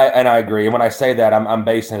 And I agree. And when I say that, I'm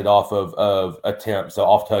basing it off of attempts, so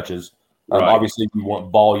off touches. Right. Obviously, you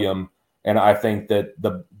want volume, and I think that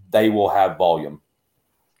they will have volume.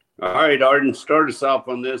 All right, Arden, start us off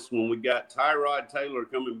on this one. We got Tyrod Taylor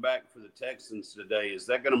coming back for the Texans today. Is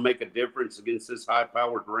that going to make a difference against this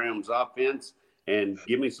high-powered Rams offense? And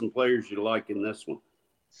give me some players you like in this one.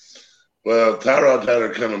 Well, Tyrod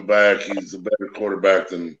Taylor coming back, he's a better quarterback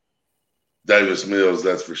than Davis Mills,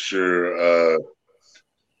 that's for sure.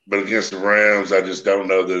 But against the Rams, I just don't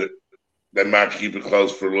know that they might keep it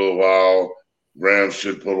close for a little while. Rams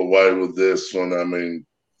should pull away with this one. I mean,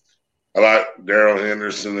 I like Darrell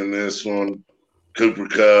Henderson in this one, Cooper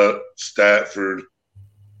Kupp, Stafford.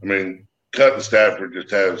 I mean, Kupp and Stafford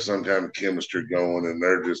just have some kind of chemistry going, and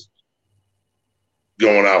they're just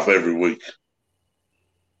going off every week.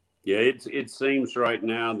 Yeah, it seems right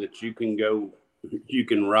now that you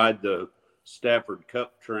can ride the Stafford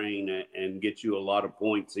Kupp train and get you a lot of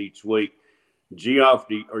points each week. Geoff,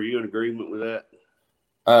 are you in agreement with that?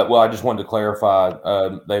 Well, I just wanted to clarify.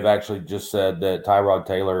 They've actually just said that Tyrod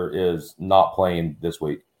Taylor is not playing this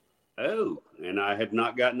week. Oh, and I had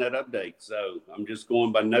not gotten that update, so I'm just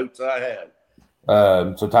going by notes I had.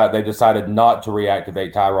 So they decided not to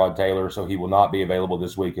reactivate Tyrod Taylor, so he will not be available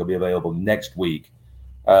this week. He'll be available next week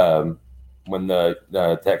when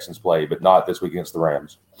the Texans play, but not this week against the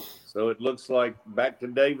Rams. So it looks like back to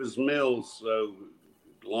Davis Mills. So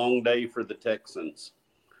long day for the Texans.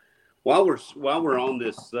 While we're on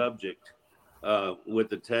this subject with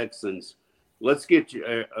the Texans, let's get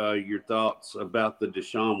your thoughts about the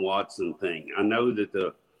Deshaun Watson thing. I know that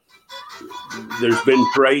there's been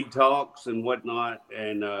trade talks and whatnot,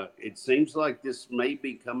 and it seems like this may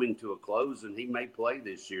be coming to a close, and he may play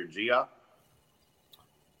this year. Gia?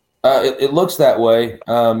 It looks that way,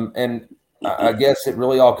 and I guess it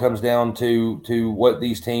really all comes down to what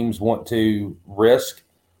these teams want to risk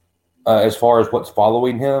as far as what's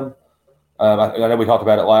following him. I know we talked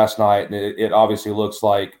about it last night, and it obviously looks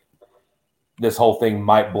like this whole thing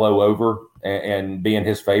might blow over and be in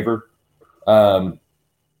his favor.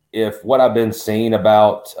 If what I've been seeing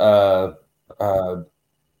about the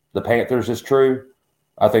Panthers is true,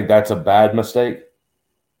 I think that's a bad mistake.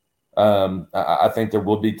 I think there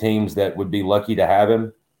will be teams that would be lucky to have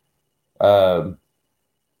him.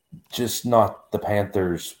 Just not the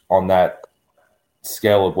Panthers on that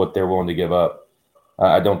scale of what they're willing to give up.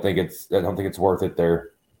 I don't think it's worth it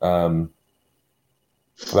there. But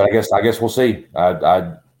I guess we'll see.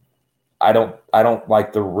 I don't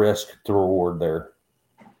like the risk to reward there.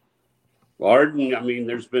 Arden, I mean,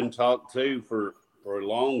 there's been talk too for a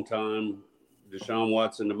long time, Deshaun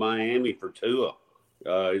Watson to Miami for Tua.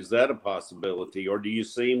 Is that a possibility, or do you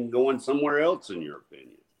see him going somewhere else, in your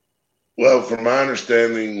opinion? Well, from my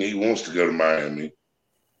understanding, he wants to go to Miami.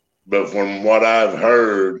 But from what I've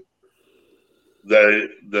heard,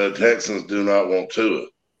 the Texans do not want Tua.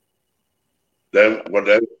 What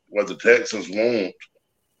the Texans want,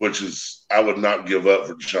 which is I would not give up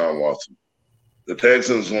for Deshaun Watson. The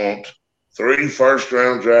Texans want 3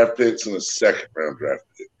 first-round draft picks and a second-round draft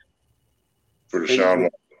pick for Deshaun Watson.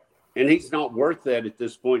 And he's not worth that at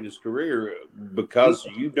this point in his career because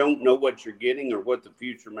you don't know what you're getting or what the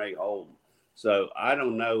future may hold. So I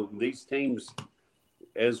don't know. These teams,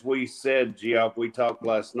 as we said, Geoff, we talked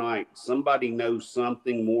last night, somebody knows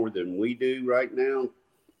something more than we do right now.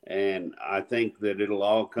 And I think that it'll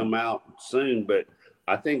all come out soon. But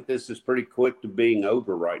I think this is pretty quick to being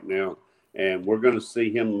over right now. And we're going to see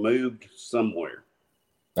him moved somewhere.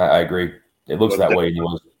 I agree. It looks that way.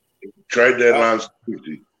 Anyways. Trade deadline's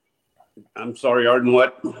Tuesday. I'm sorry, Arden,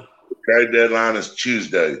 what? Trade deadline is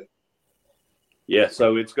Tuesday. Yeah,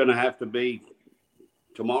 so it's going to have to be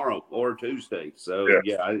tomorrow or Tuesday. So,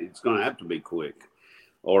 yeah it's going to have to be quick.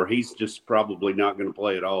 Or he's just probably not going to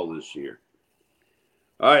play at all this year.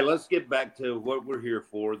 All right, let's get back to what we're here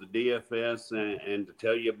for, the DFS, and to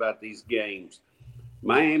tell you about these games.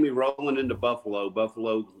 Miami rolling into Buffalo.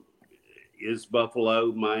 Buffalo is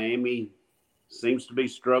Buffalo. Miami seems to be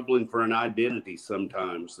struggling for an identity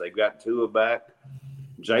sometimes. They've got Tua back.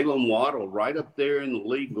 Jalen Waddle right up there in the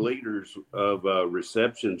league leaders of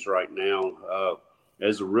receptions right now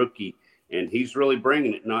as a rookie, and he's really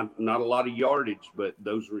bringing it. Not a lot of yardage, but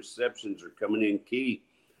those receptions are coming in key.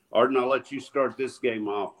 Arden, I'll let you start this game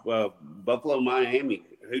off. Buffalo, Miami,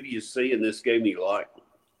 who do you see in this game you like?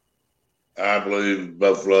 I believe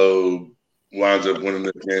Buffalo winds up winning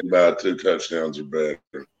the game by 2 touchdowns or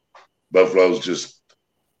better. Buffalo's just,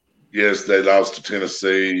 yes, they lost to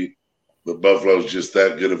Tennessee, but Buffalo's just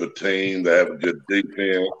that good of a team. They have a good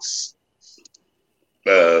defense.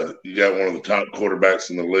 You got one of the top quarterbacks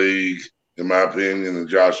in the league, in my opinion, in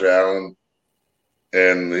Josh Allen.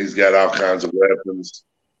 And he's got all kinds of weapons.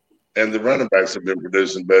 And the running backs have been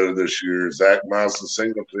producing better this year. Zach Moss and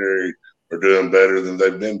Singletary are doing better than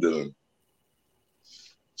they've been doing.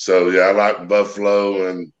 So, yeah, I like Buffalo,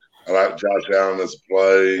 and I like Josh Allen as a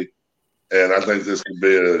play. And I think this could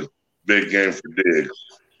be a big game for Diggs.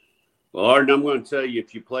 Well, Arden, I'm going to tell you,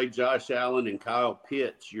 if you play Josh Allen and Kyle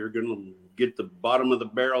Pitts, you're going to get the bottom of the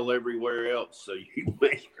barrel everywhere else. So you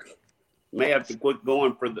may have to quit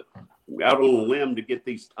going for out on a limb to get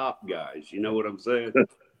these top guys. You know what I'm saying?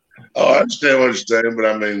 Oh, I understand what you're saying, but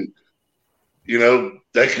I mean,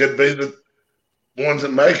 they could be the ones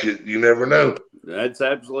that make it. You never know. That's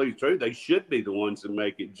absolutely true. They should be the ones that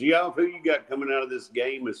make it. Geoff, who you got coming out of this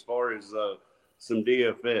game as far as some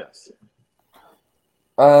DFS?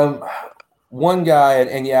 One guy,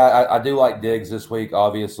 and yeah, I do like Diggs this week,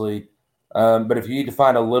 obviously. But if you need to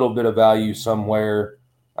find a little bit of value somewhere,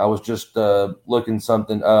 I was just looking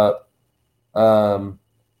something up.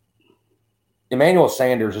 Emmanuel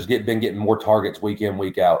Sanders has been getting more targets week in,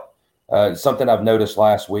 week out. Something I've noticed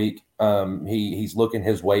last week. He's looking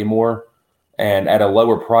his way more, and at a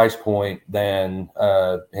lower price point than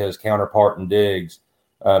his counterpart in Diggs.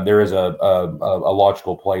 There is a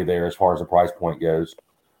logical play there as far as the price point goes.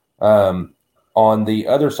 On the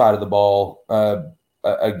other side of the ball,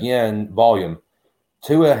 again, volume.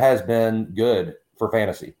 Tua has been good for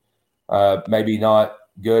fantasy. Maybe not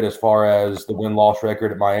good as far as the win-loss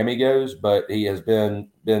record at Miami goes, but he has been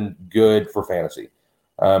good for fantasy.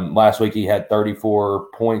 Last week he had 34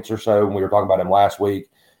 points or so when we were talking about him last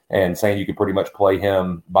week and saying you could pretty much play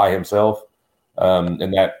him by himself.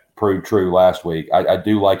 And that proved true last week. I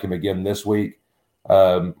do like him again this week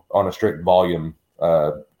on a strict volume.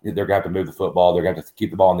 They're going to have to move the football. They're going to have to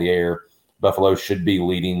keep the ball in the air. Buffalo should be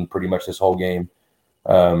leading pretty much this whole game.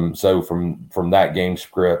 So from that game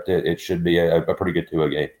script, it should be a pretty good Tua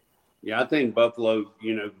game. Yeah, I think Buffalo,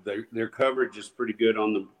 their coverage is pretty good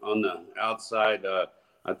on the outside.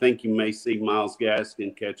 I think you may see Myles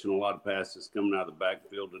Gaskin catching a lot of passes coming out of the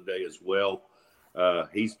backfield today as well.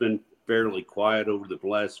 He's been fairly quiet over the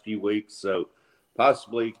last few weeks, so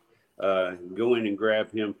possibly go in and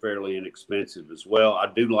grab him fairly inexpensive as well.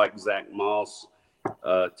 I do like Zach Moss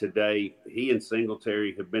today. He and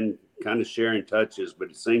Singletary have been kind of sharing touches, but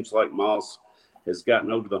it seems like Moss has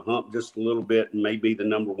gotten over the hump just a little bit and may be the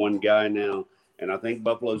number one guy now. And I think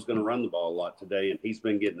Buffalo's going to run the ball a lot today, and he's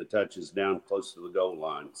been getting the touches down close to the goal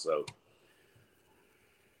line. So,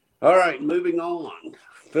 all right, moving on.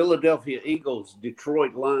 Philadelphia Eagles,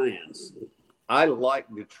 Detroit Lions. I like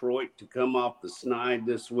Detroit to come off the snide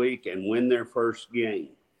this week and win their first game.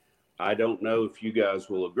 I don't know if you guys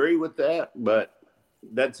will agree with that, but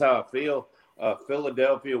that's how I feel.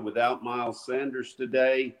 Philadelphia without Miles Sanders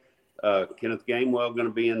today. Kenneth Gainwell going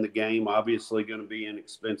to be in the game, obviously going to be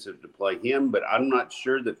inexpensive to play him, but I'm not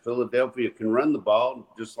sure that Philadelphia can run the ball,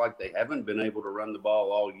 just like they haven't been able to run the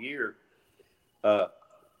ball all year.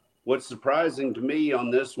 What's surprising to me on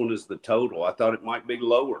this one is the total. I thought it might be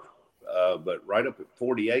lower, but right up at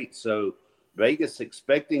 48. So Vegas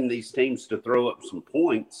expecting these teams to throw up some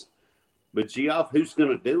points, but Geoff, who's going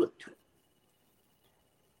to do it?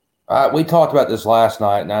 We talked about this last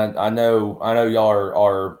night, and I know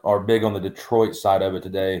y'all are big on the Detroit side of it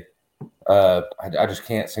today. I just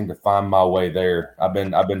can't seem to find my way there. I've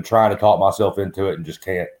been trying to talk myself into it and just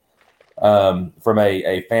can't. From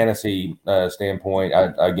a fantasy standpoint,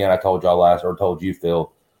 I told y'all told you,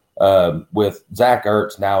 Phil, with Zach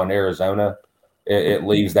Ertz now in Arizona, it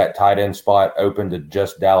leaves that tight end spot open to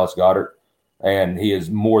just Dallas Goedert, and he is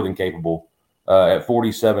more than capable. At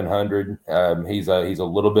 4,700, he's a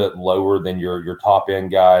little bit lower than your top end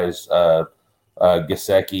guys,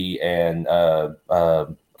 Gesicki and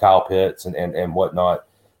Kyle Pitts and whatnot.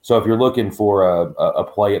 So if you're looking for a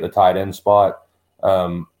play at the tight end spot,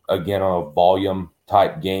 again on a volume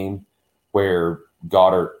type game where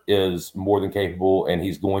Goddard is more than capable and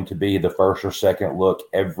he's going to be the first or second look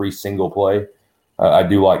every single play, I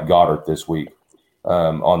do like Goddard this week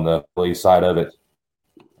on the play side of it.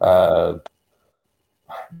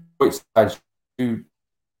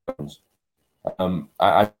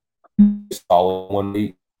 I saw one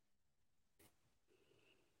week.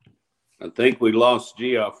 I think we lost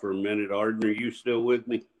Geoff for a minute. Arden, are you still with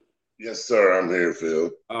me? Yes, sir. I'm here,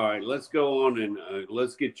 Phil. All right, let's go on and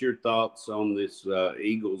let's get your thoughts on this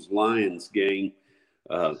Eagles-Lions game.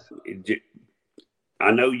 I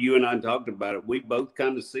know you and I talked about it. We both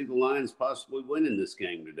kind of see the Lions possibly winning this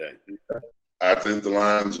game today. I think the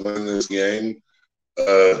Lions win this game.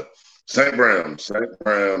 St. Brown,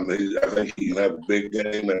 I think he can have a big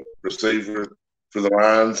game at receiver for the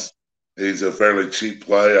Lions. He's a fairly cheap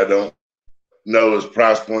play. I don't know his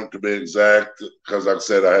price point to be exact because, like I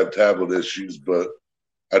said, I had tablet issues, but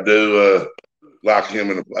I do like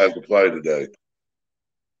him as a play today.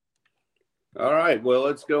 All right, well,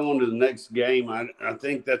 let's go on to the next game. I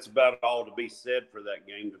think that's about all to be said for that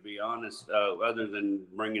game, to be honest, other than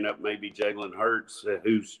bringing up maybe Jalen Hurts,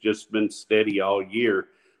 who's just been steady all year,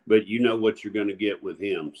 but you know what you're going to get with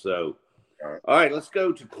him. So, all right, let's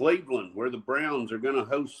go to Cleveland, where the Browns are going to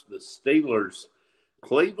host the Steelers.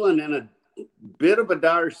 Cleveland in a bit of a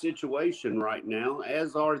dire situation right now,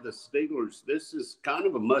 as are the Steelers. This is kind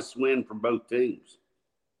of a must-win for both teams.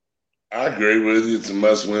 I agree with you. It's a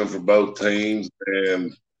must-win for both teams.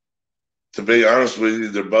 And to be honest with you,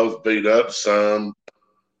 they're both beat up some.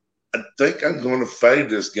 I think I'm going to fade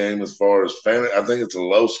this game as far as fantasy. I think it's a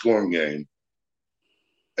low-scoring game.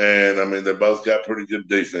 And, I mean, they both got pretty good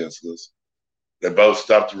defenses. They both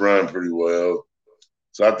stopped the run pretty well.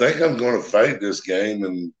 So I think I'm going to fade this game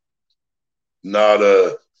and not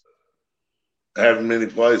have many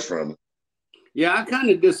plays from it. Yeah, I kind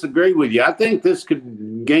of disagree with you. I think this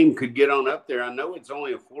game could get on up there. I know it's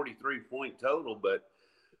only a 43-point total, but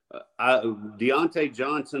Deontay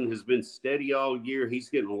Johnson has been steady all year. He's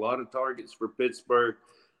getting a lot of targets for Pittsburgh.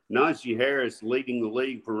 Najee Harris leading the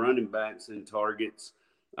league for running backs in targets.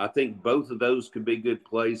 I think both of those could be good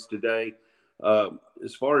plays today.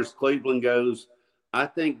 As far as Cleveland goes, I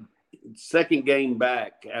think second game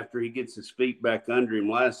back after he gets his feet back under him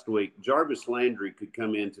last week, Jarvis Landry could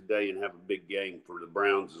come in today and have a big game for the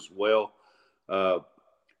Browns as well. I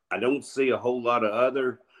don't see a whole lot of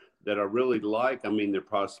other that I really like. I mean, there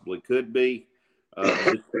possibly could be.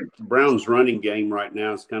 The Browns running game right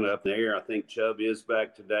now is kind of up in the air. I think Chubb is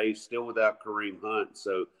back today, still without Kareem Hunt.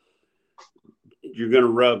 So you're going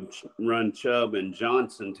to run Chubb and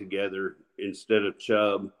Johnson together instead of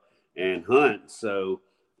Chubb and Hunt. So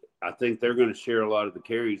I think they're going to share a lot of the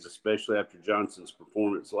carries, especially after Johnson's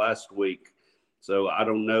performance last week. So I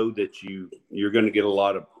don't know that you're going to get a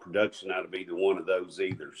lot of production out of either one of those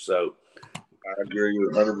either. So I agree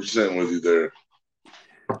 100% with you there.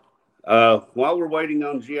 While we're waiting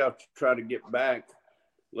on Geoff to try to get back,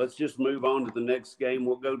 let's just move on to the next game.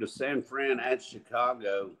 We'll go to San Fran at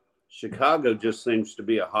Chicago. Chicago just seems to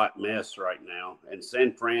be a hot mess right now, and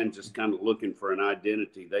San Fran just kind of looking for an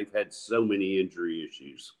identity. They've had so many injury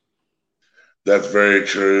issues. That's very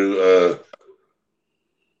true.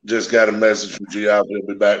 Just got a message from Geoff. He'll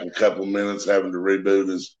be back in a couple of minutes, having to reboot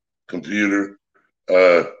his computer.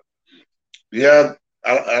 Yeah,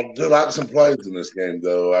 I do like some plays in this game,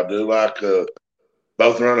 though. I do like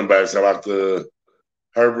both running backs. I like the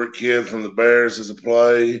Herbert kid from the Bears as a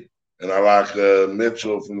play, and I like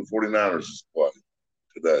Mitchell from the 49ers as a play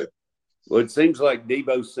today. Well, it seems like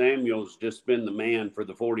Deebo Samuel's just been the man for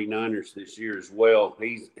the 49ers this year as well.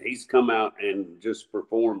 He's come out and just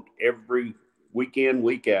performed every week in,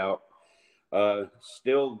 week out.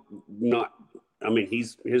 Still not – I mean,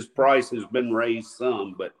 his price has been raised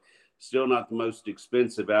some, but still not the most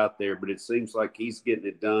expensive out there. But it seems like he's getting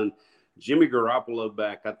it done. Jimmy Garoppolo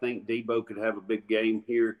back. I think Deebo could have a big game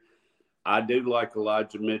here. I do like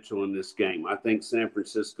Elijah Mitchell in this game. I think San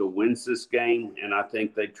Francisco wins this game, and I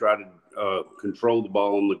think they try to control the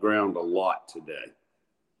ball on the ground a lot today.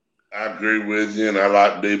 I agree with you, and I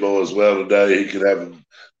like Deebo as well today. He could have,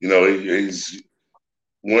 he's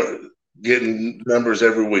getting numbers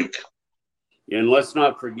every week. And let's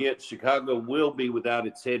not forget, Chicago will be without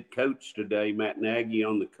its head coach today, Matt Nagy,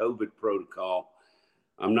 on the COVID protocol.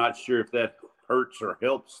 I'm not sure if that hurts or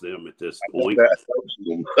helps them at this point.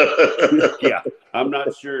 Yeah, I'm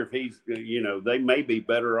not sure if he's, they may be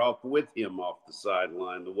better off with him off the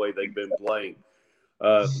sideline the way they've been playing.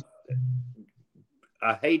 I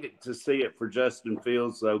hate it to see it for Justin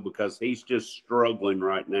Fields, though, because he's just struggling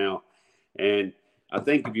right now. And I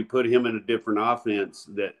think if you put him in a different offense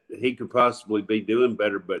that he could possibly be doing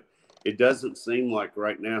better, but it doesn't seem like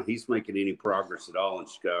right now he's making any progress at all in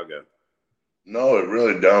Chicago. No, it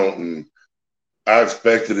really don't. And I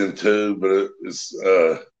expected him to, but it's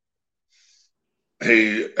I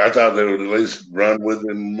thought they would at least run with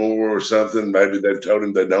him more or something. Maybe they've told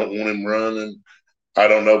him they don't want him running. I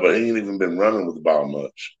don't know, but he ain't even been running with the ball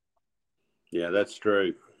much. Yeah, that's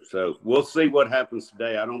true. So we'll see what happens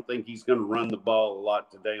today. I don't think he's going to run the ball a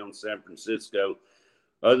lot today on San Francisco,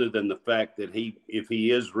 other than the fact that if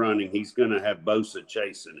he is running, he's going to have Bosa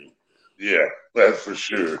chasing him. Yeah, that's for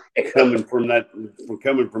sure. coming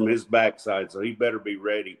from his backside, so he better be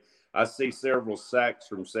ready. I see several sacks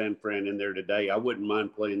from San Fran in there today. I wouldn't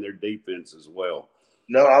mind playing their defense as well.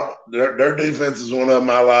 No, their defense is one of them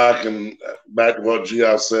I like. And back to what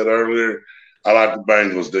G.I. said earlier, I like the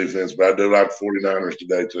Bengals defense, but I do like 49ers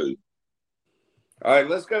today too. All right,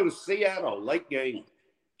 let's go to Seattle. Late game.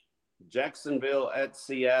 Jacksonville at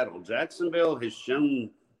Seattle. Jacksonville has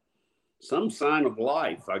shown some sign of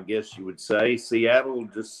life, I guess you would say. Seattle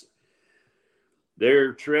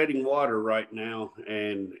they're treading water right now,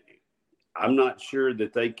 and I'm not sure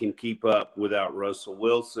that they can keep up without Russell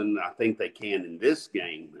Wilson. I think they can in this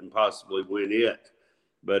game and possibly win it.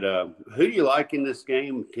 But who do you like in this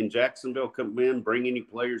game? Can Jacksonville come in, bring any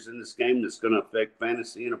players in this game that's going to affect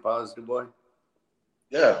fantasy in a positive way?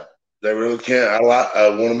 Yeah, they really can. I like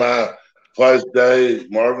one of my plays today,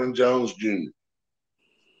 Marvin Jones Jr.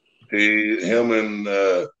 Him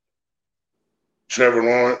and Trevor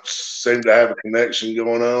Lawrence seem to have a connection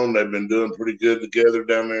going on. They've been doing pretty good together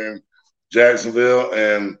down there in Jacksonville,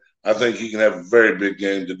 and I think he can have a very big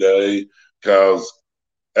game today because,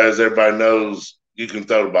 as everybody knows, you can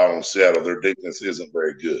throw the ball in Seattle. Their defense isn't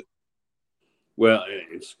very good. Well,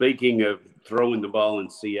 speaking of throwing the ball in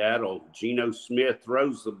Seattle, Geno Smith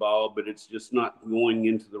throws the ball, but it's just not going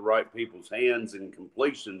into the right people's hands and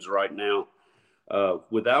completions right now.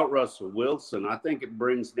 Without Russell Wilson, I think it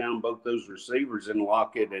brings down both those receivers in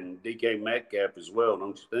Lockett and DK Metcalf as well,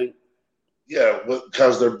 don't you think? Yeah,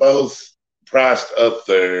 because they're both priced up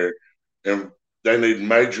there, and they need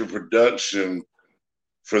major production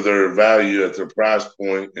for their value at their price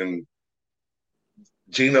point, and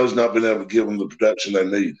Geno's not been able to give them the production they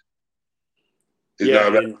need. He's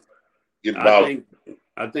not able to get the ball.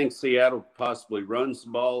 I think Seattle possibly runs the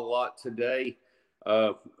ball a lot today.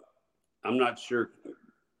 I'm not sure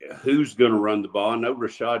who's going to run the ball. I know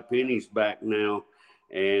Rashad Penny's back now,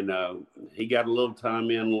 and he got a little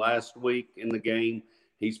time in last week in the game.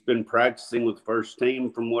 He's been practicing with the first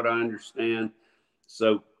team from what I understand.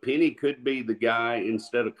 So Penny could be the guy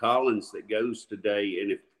instead of Collins that goes today.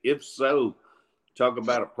 And if so, talk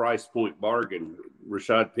about a price point bargain.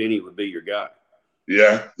 Rashad Penny would be your guy.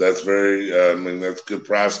 Yeah, that's that's a good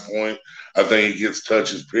price point. I think he gets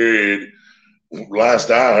touches, period.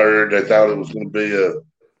 Last I heard, they thought it was going to be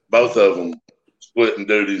both of them splitting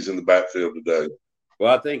duties in the backfield today.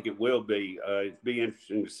 Well, I think it will be. It'd be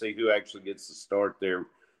interesting to see who actually gets the start there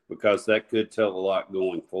because that could tell a lot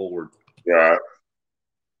going forward. Right.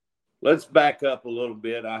 Let's back up a little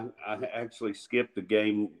bit. I actually skipped the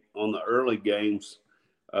game on the early games,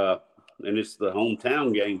 and it's the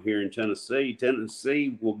hometown game here in Tennessee.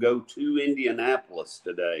 Tennessee will go to Indianapolis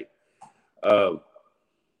today.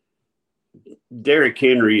 Derrick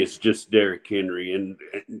Henry is just Derrick Henry,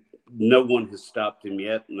 and no one has stopped him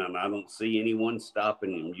yet, and I don't see anyone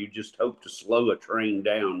stopping him. You just hope to slow a train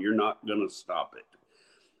down. You're not going to stop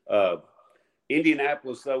it.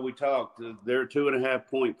 Indianapolis, though, we talked, they're a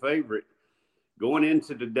 2.5-point favorite. Going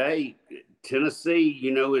into today, Tennessee,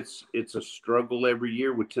 it's a struggle every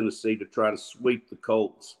year with Tennessee to try to sweep the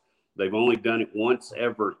Colts. They've only done it once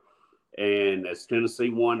ever, and as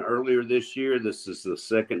Tennessee won earlier this year, this is the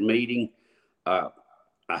second meeting. I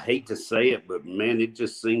hate to say it, but man, it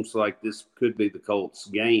just seems like this could be the Colts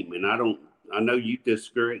game. And I know you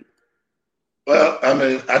disagree. Well, I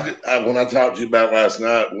mean, when I talked to you about last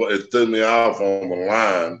night, it threw me off on the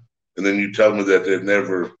line. And then you told me that they'd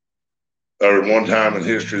never, or one time in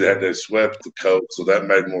history they swept the Colts. So that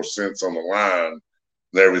made more sense on the line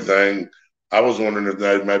and everything. I was wondering if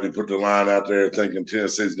they'd maybe put the line out there thinking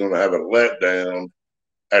Tennessee's going to have a letdown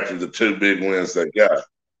after the two big wins they got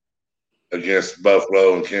against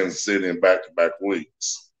Buffalo and Kansas City in back-to-back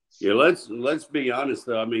weeks. Yeah, let's be honest,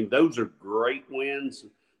 though. I mean, those are great wins,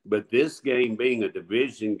 but this game being a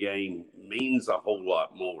division game means a whole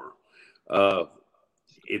lot more.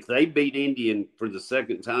 If they beat Indian for the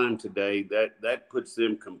second time today, that puts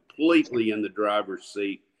them completely in the driver's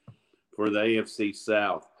seat for the AFC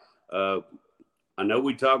South. I know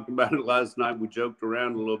we talked about it last night. We joked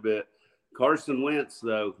around a little bit. Carson Wentz,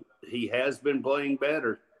 though, he has been playing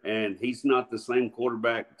better. And he's not the same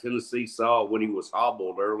quarterback Tennessee saw when he was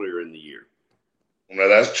hobbled earlier in the year. Well,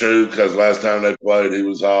 that's true because last time they played, he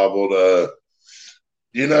was hobbled.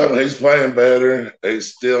 He's playing better.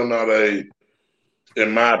 He's still not in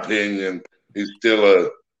my opinion, he's still a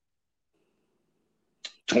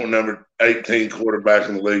number 18 quarterback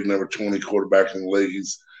in the league, number 20 quarterback in the league.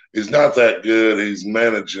 He's not that good. He's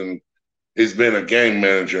managing. He's been a game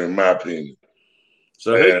manager, in my opinion.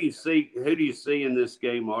 So who do you see in this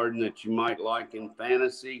game, Arden, that you might like in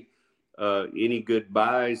fantasy? Any good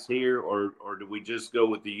buys here, or do we just go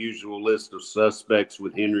with the usual list of suspects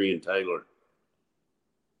with Henry and Taylor?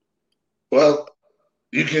 Well,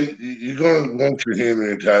 you're going to want your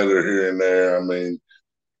Henry and Taylor here and there. I mean,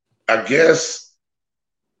 I guess,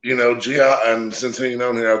 Geoff, and since he's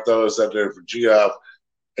on here, I'll throw us out there for Geoff.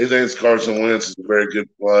 He thinks Carson Wentz is a very good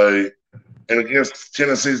play. And against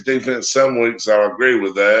Tennessee's defense, some weeks I'll agree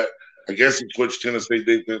with that. I guess it's which Tennessee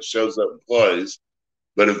defense shows up and plays.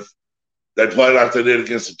 But if they play like they did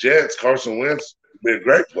against the Jets, Carson Wentz would be a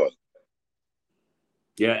great play.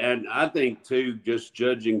 Yeah, and I think, too, just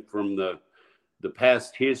judging from the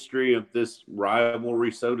past history of this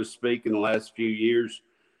rivalry, so to speak, in the last few years,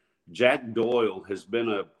 Jack Doyle has been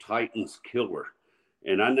a Titans killer.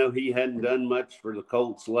 And I know he hadn't done much for the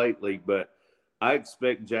Colts lately, but I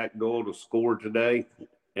expect Jack Doyle to score today.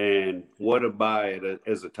 And what a buy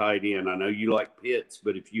as a tight end. I know you like Pitts,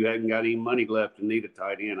 but if you haven't got any money left and need a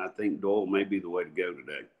tight end, I think Doyle may be the way to go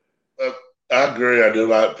today. I agree. I do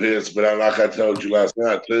like Pitts, but like I told you last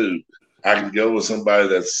night too, I can go with somebody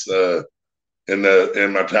that's in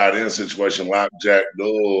my tight end situation like Jack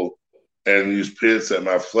Doyle and use Pitts at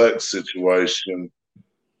my flex situation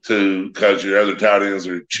because your other tight ends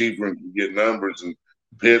are cheaper and can get numbers, and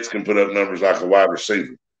Pitts can put up numbers like a wide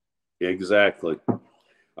receiver. Exactly. All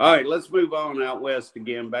right, let's move on out west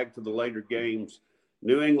again, back to the later games.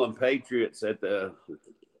 New England Patriots at the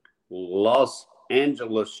Los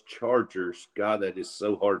Angeles Chargers. God, that is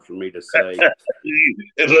so hard for me to say.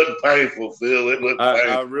 It looked painful, Phil. It looked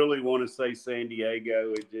painful. I really want to say San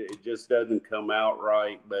Diego. It just doesn't come out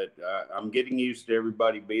right, but I'm getting used to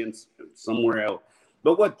everybody being somewhere else.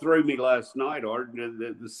 But what threw me last night, Art,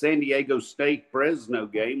 the San Diego State-Fresno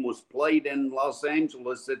game was played in Los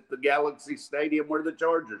Angeles at the Galaxy Stadium where the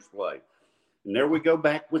Chargers play. And there we go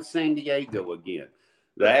back with San Diego again.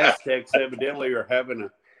 The Aztecs evidently are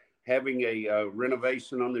having a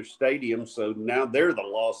renovation on their stadium, so now they're the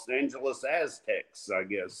Los Angeles Aztecs, I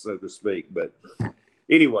guess, so to speak. But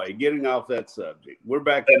anyway, getting off that subject, we're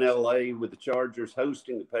back in L.A. with the Chargers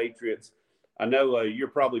hosting the Patriots. I know you're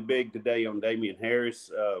probably big today on Damian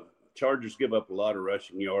Harris. Chargers give up a lot of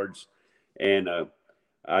rushing yards, and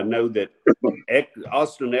I know that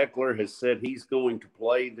Austin Eckler has said he's going to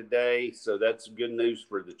play today, so that's good news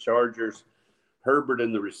for the Chargers. Herbert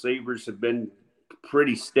and the receivers have been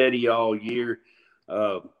pretty steady all year.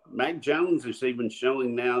 Mac Jones is even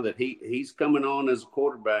showing now that he's coming on as a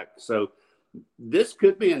quarterback. So this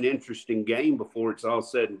could be an interesting game before it's all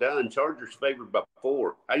said and done. Chargers favored by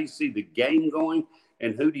 4. How do you see the game going,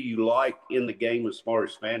 and who do you like in the game as far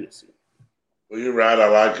as fantasy? Well, you're right. I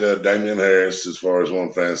like Damian Harris as far as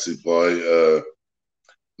one fantasy play.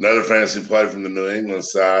 Another fantasy play from the New England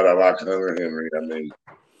side, I like Hunter Henry. I mean,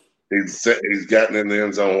 he's gotten in the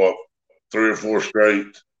end zone, 3 or 4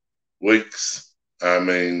 straight weeks. I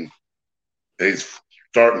mean, he's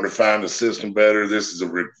starting to find the system better. This is a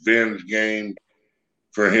revenge game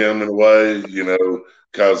for him in a way,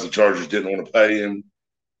 because the Chargers didn't want to pay him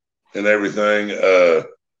and everything.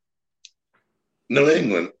 New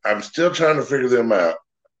England, I'm still trying to figure them out.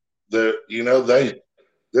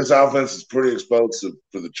 This offense is pretty explosive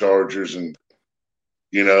for the Chargers, and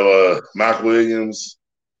Mike Williams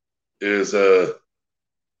is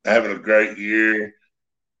having a great year.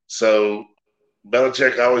 So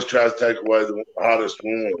Belichick always tries to take away the hottest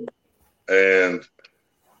one, and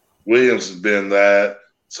Williams has been that.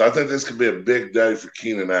 So I think this could be a big day for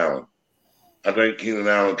Keenan Allen. I think Keenan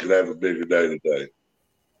Allen could have a bigger day today.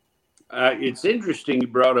 It's interesting you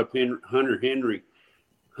brought up Hunter Henry.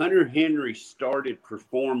 Hunter Henry started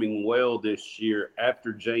performing well this year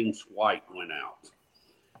after James White went out.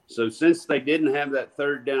 So since they didn't have that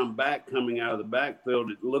third down back coming out of the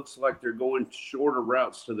backfield, it looks like they're going shorter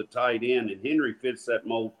routes to the tight end, and Henry fits that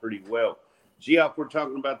mold pretty well. Geoff, we're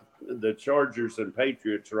talking about the Chargers and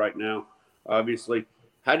Patriots right now, obviously.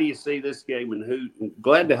 How do you see this game, and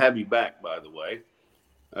glad to have you back, by the way.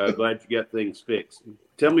 Glad you got things fixed.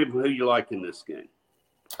 Tell me who you like in this game.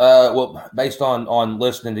 Well, based on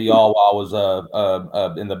listening to y'all while I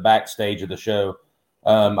was in the backstage of the show,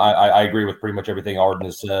 I agree with pretty much everything Arden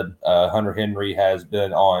has said. Hunter Henry has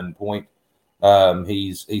been on point.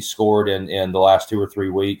 He's scored in the last 2 or 3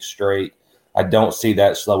 weeks straight. I don't see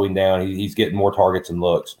that slowing down. He's getting more targets and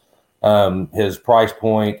looks. His price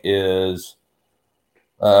point is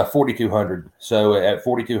 $4,200. So at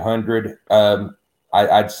 $4,200,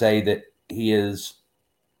 I'd say that he is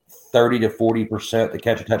 30 to 40% to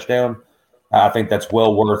catch a touchdown. I think that's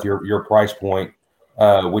well worth your price point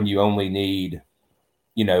when you only need,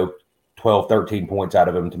 12, 13 points out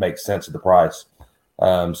of him to make sense of the price.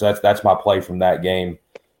 So that's my play from that game.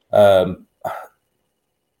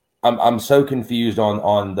 I'm so confused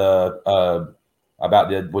on the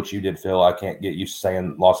about what you did, Phil. I can't get used to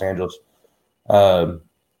saying Los Angeles.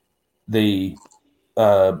 The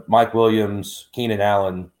Mike Williams, Keenan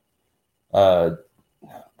Allen. I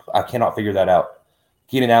cannot figure that out.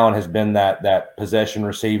 Keenan Allen has been that possession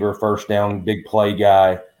receiver, first down, big play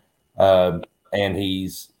guy, and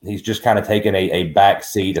he's just kind of taken a back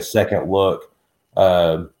seat, a second look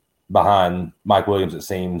behind Mike Williams, it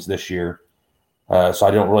seems, this year. So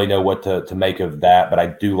I don't really know what to make of that, but I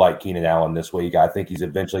do like Keenan Allen this week. I think he's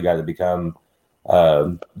eventually got to become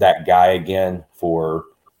that guy again for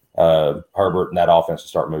Herbert and that offense to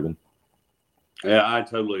start moving. Yeah, I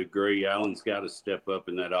totally agree. Allen's got to step up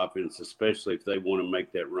in that offense, especially if they want to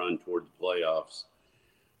make that run toward the playoffs.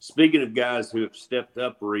 Speaking of guys who have stepped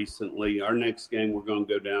up recently, our next game we're going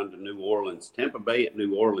to go down to New Orleans. Tampa Bay at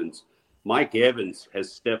New Orleans. Mike Evans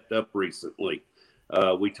has stepped up recently.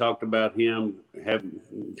 We talked about him having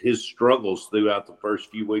his struggles throughout the first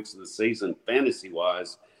few weeks of the season,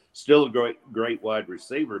 fantasy-wise. Still a great wide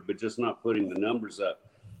receiver, but just not putting the numbers up.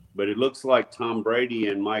 But it looks like Tom Brady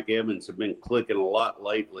and Mike Evans have been clicking a lot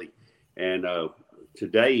lately. And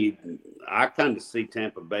today, I kind of see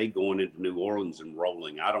Tampa Bay going into New Orleans and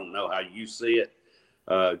rolling. I don't know how you see it.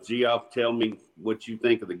 Geoff, tell me what you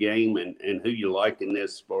think of the game and who you like in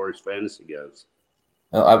this as far as fantasy goes.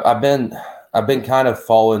 I've been kind of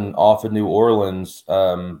falling off of New Orleans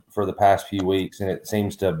for the past few weeks, and it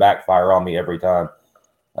seems to backfire on me every time.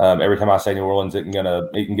 Every time I say New Orleans isn't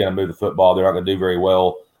gonna move the football, they're not gonna do very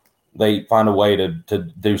well. They find a way to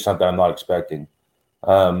do something I'm not expecting.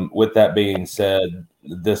 With that being said,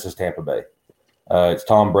 this is Tampa Bay. It's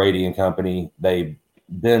Tom Brady and company. They've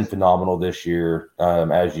been phenomenal this year,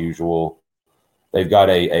 as usual. They've got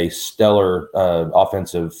a stellar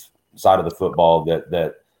offensive side of the football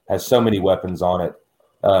that has so many weapons on it.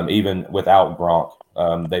 Even without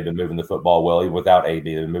Gronk, they've been moving the football well. Even without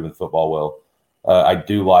AB, they've been moving the football well. I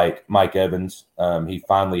do like Mike Evans. He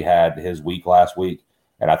finally had his week last week,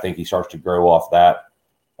 and I think he starts to grow off that.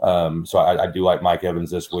 So I do like Mike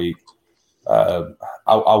Evans this week. I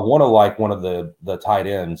want to like one of the tight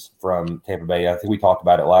ends from Tampa Bay. I think we talked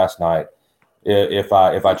about it last night. If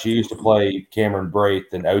I choose to play Cameron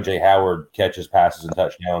Brate, then O.J. Howard catches passes and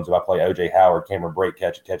touchdowns. If I play O.J. Howard, Cameron Brate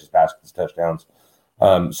catches passes and touchdowns.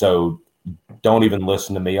 So don't even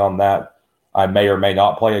listen to me on that. I may or may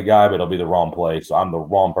not play a guy, but it'll be the wrong play. So I'm the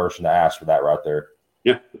wrong person to ask for that right there.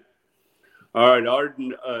 Yeah. All right,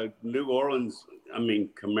 Arden, New Orleans,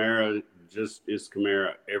 Kamara just is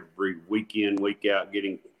Kamara every week in, week out,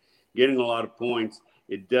 getting a lot of points.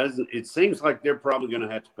 It seems like they're probably going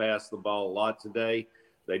to have to pass the ball a lot today.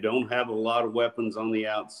 They don't have a lot of weapons on the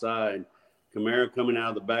outside. Kamara coming out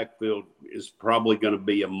of the backfield is probably going to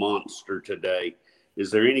be a monster today.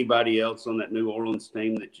 Is there anybody else on that New Orleans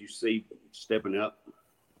team that you see stepping up?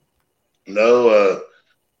 No,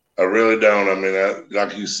 I really don't.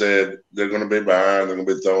 Like you said, they're going to be behind. They're going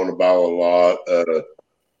to be throwing the ball a lot.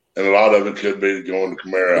 And a lot of it could be going to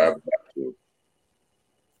Kamara out of the backfield.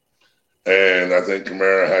 And I think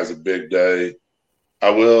Kamara has a big day. I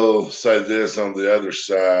will say this on the other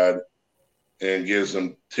side and give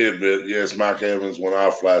some tidbit. Yes, Mike Evans went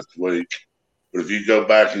off last week. But if you go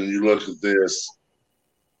back and you look at this,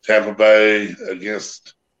 Tampa Bay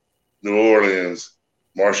against New Orleans,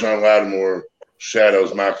 Marshawn Lattimore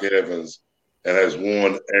shadows Mike Evans and has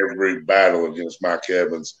won every battle against Mike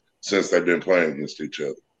Evans since they've been playing against each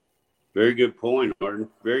other. Very good point, Arden.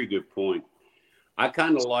 Very good point. I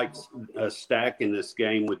kind of like a stack in this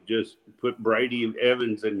game with just put Brady,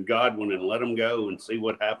 Evans, and Godwin and let them go and see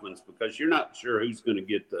what happens, because you're not sure who's going to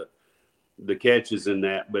get the catches in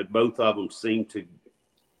that, but both of them seem to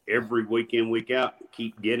every week in, week out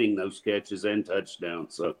keep getting those catches and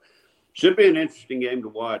touchdowns. So should be an interesting game to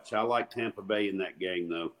watch. I like Tampa Bay in that game,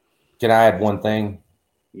 though. Can I add one thing?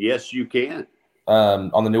 Yes, you can.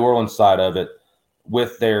 On the New Orleans side of it,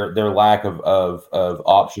 with their lack of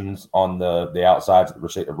options on the outsides of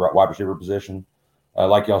the wide receiver position,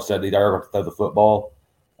 like y'all said, they are going to throw the football.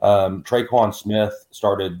 Traquan Smith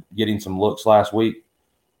started getting some looks last week,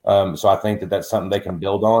 so I think that's something they can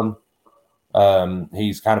build on.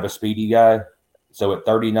 He's kind of a speedy guy, so at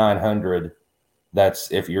 3,900,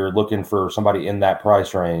 that's if you're looking for somebody in that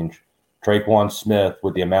price range. Traquan Smith,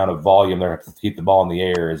 with the amount of volume they're going to keep the ball in the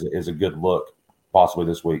air, is a good look possibly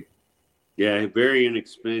this week. Yeah, very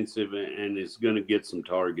inexpensive and is going to get some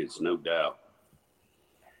targets, no doubt.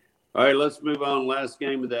 All right, let's move on. Last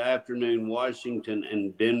game of the afternoon, Washington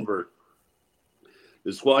and Denver.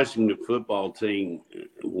 This Washington football team,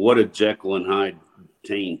 what a Jekyll and Hyde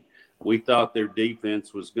team. We thought their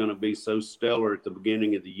defense was going to be so stellar at the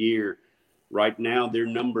beginning of the year. Right now, they're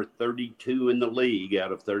number 32 in the league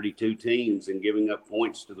out of 32 teams and giving up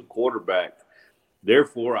points to the quarterback.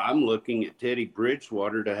 Therefore, I'm looking at Teddy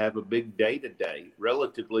Bridgewater to have a big day today,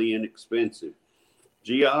 relatively inexpensive.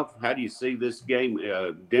 Geoff, how do you see this game?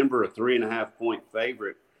 Denver, a 3.5-point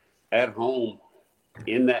favorite at home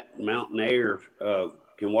in that mountain air.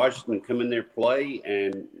 Can Washington come in there play?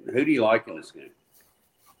 And who do you like in this game?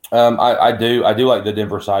 I do like the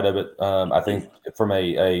Denver side of it. I think from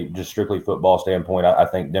a just strictly football standpoint, I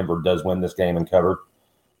think Denver does win this game and cover.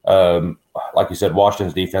 Like you said,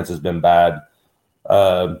 Washington's defense has been bad.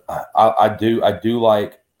 I do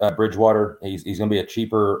like Bridgewater. He's going to be a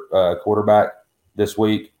cheaper quarterback this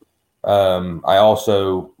week. I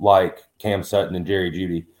also like Cam Sutton and Jerry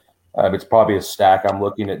Jeudy. It's probably a stack I'm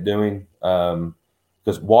looking at doing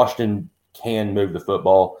because Washington can move the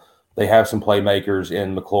football. They have some playmakers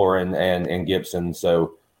in McLaurin and Gibson,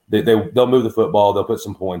 so they'll move the football. They'll put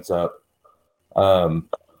some points up.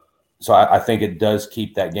 So I think it does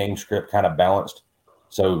keep that game script kind of balanced,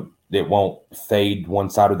 so it won't fade one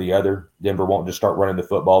side or the other. Denver won't just start running the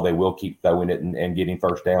football. They will keep throwing it and getting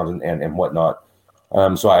first downs and whatnot.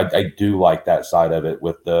 So I do like that side of it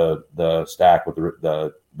with the stack with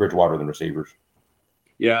the Bridgewater and the receivers.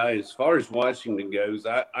 Yeah, as far as Washington goes,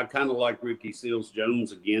 I kind of like Ricky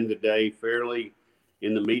Seals-Jones again today, fairly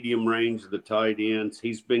in the medium range of the tight ends.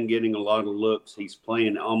 He's been getting a lot of looks. He's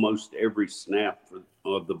playing almost every snap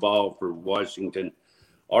of the ball for Washington.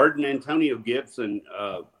 Arden Antonio Gibson,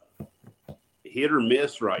 hit or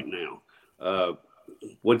miss right now.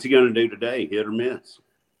 What's he going to do today, hit or miss?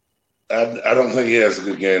 I don't think he has a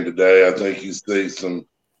good game today. I think you see some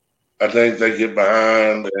 – I think they get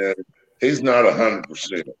behind and – he's not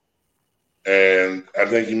 100%. And I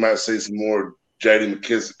think you might see some more J.D.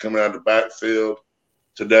 McKissic coming out of the backfield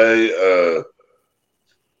today.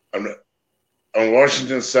 On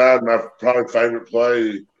Washington's side, my probably favorite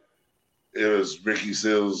play is Ricky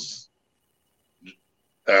Seals.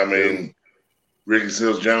 Ricky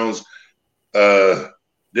Seals-Jones.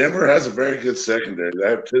 Denver has a very good secondary. They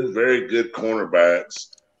have two very good cornerbacks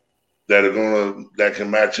that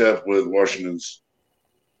can match up with Washington's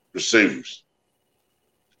receivers.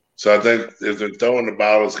 So I think if they're throwing the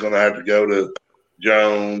ball, it's going to have to go to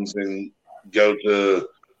Jones and go to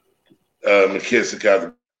McKissic out of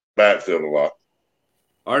the backfield a lot.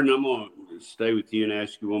 Arden, I'm going to stay with you and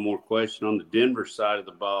ask you one more question on the Denver side of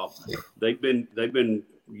the ball. They've been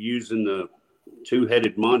using the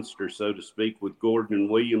two-headed monster, so to speak, with Gordon and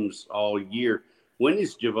Williams all year. When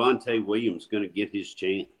is Javonte Williams going to get his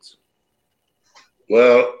chance?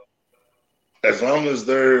 Well, as long as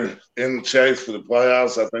they're in the chase for the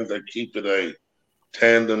playoffs, I think they keep it a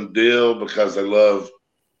tandem deal because they love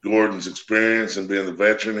Gordon's experience and being the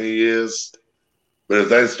veteran he is. But if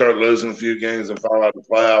they start losing a few games and fall out of the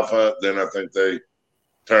playoff hunt, then I think they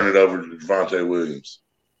turn it over to Javonte Williams.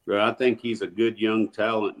 Well, I think he's a good young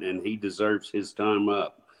talent, and he deserves his time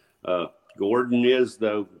up. Gordon is,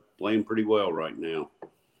 though, playing pretty well right now.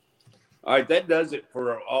 All right, that does it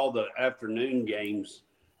for all the afternoon games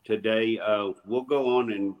today. We'll go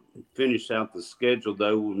on and finish out the schedule,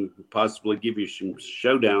 though, and possibly give you some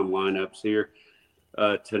showdown lineups here.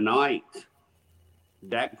 Tonight,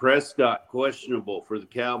 Dak Prescott questionable for the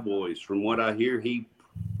Cowboys. From what I hear, he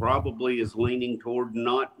probably is leaning toward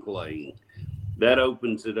not playing. That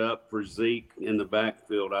opens it up for Zeke in the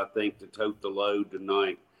backfield, I think, to tote the load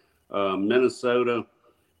tonight. Minnesota,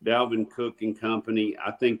 Dalvin Cook and company. I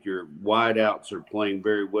think your wideouts are playing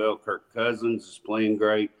very well. Kirk Cousins is playing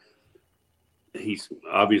great. He's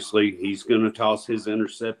going to toss his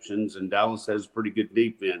interceptions, and Dallas has a pretty good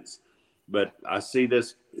defense. But I see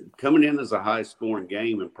this coming in as a high-scoring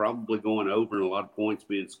game and probably going over and a lot of points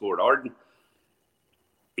being scored. Arden,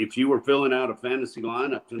 if you were filling out a fantasy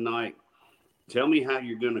lineup tonight, tell me how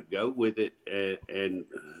you're going to go with it, and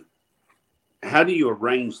how do you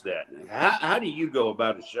arrange that? How do you go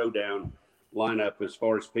about a showdown lineup as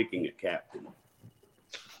far as picking a captain?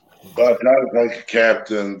 Well, I try to take a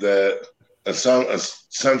captain that in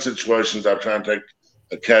some situations I try and take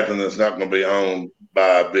a captain that's not going to be owned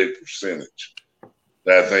by a big percentage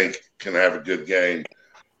that I think can have a good game.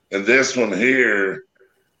 And this one here,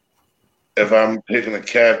 if I'm picking a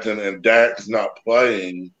captain and Dak's not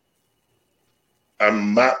playing, I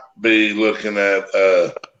might be looking at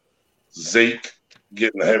Zeke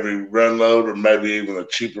getting a heavy run load or maybe even a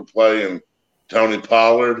cheaper play in Tony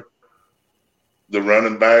Pollard. the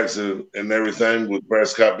running backs and everything with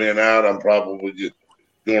Prescott being out, I'm probably just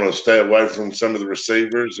going to stay away from some of the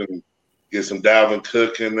receivers and get some Dalvin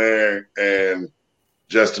Cook in there and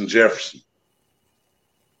Justin Jefferson.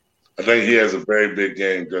 I think he has a very big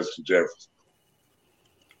game, Justin Jefferson.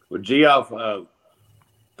 Well, Geoff,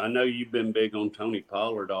 I know you've been big on Tony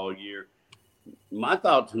Pollard all year. My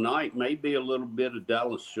thought tonight may be a little bit of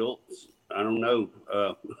Dallas Schultz. I don't know.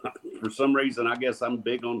 For some reason, I guess I'm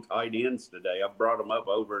big on tight ends today. I've brought them up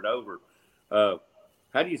over and over.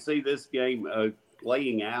 How do you see this game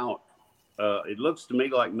playing out? It looks to me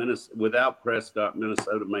like without Prescott,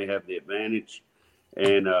 Minnesota may have the advantage.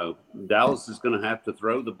 And Dallas is going to have to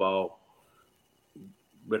throw the ball.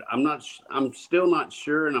 But I'm still not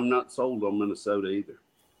sure, and I'm not sold on Minnesota either.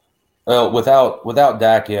 Well, without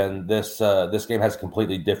Dak in, this game has a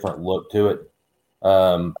completely different look to it.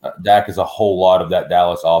 Dak is a whole lot of that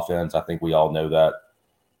Dallas offense. I think we all know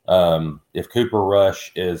that. If Cooper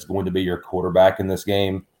Rush is going to be your quarterback in this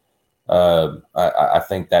game, I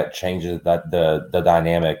think that changes the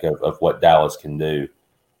dynamic of what Dallas can do.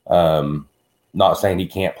 Not saying he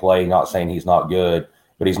can't play, not saying he's not good,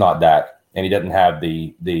 but he's not Dak, and he doesn't have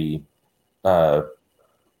the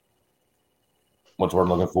what's the word I'm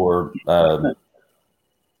looking for?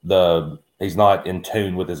 He's not in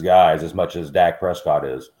tune with his guys as much as Dak Prescott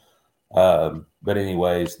is. But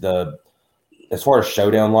anyways, as far as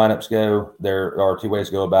showdown lineups go, there are two ways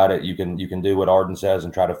to go about it. You can do what Arden says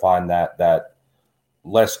and try to find that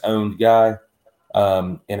less owned guy.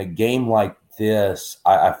 In a game like this,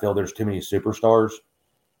 I feel there's too many superstars,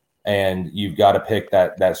 and you've got to pick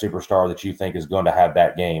that superstar that you think is going to have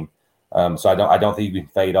that game. So I don't think you can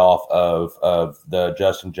fade off of the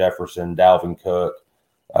Justin Jefferson, Dalvin Cook,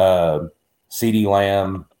 CeeDee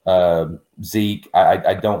Lamb, Zeke.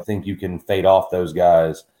 I don't think you can fade off those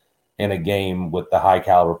guys in a game with the high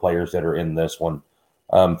caliber players that are in this one.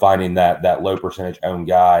 Finding that low percentage owned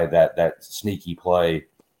guy, that sneaky play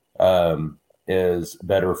is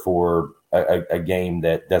better for a game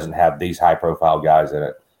that doesn't have these high profile guys in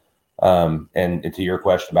it. And to your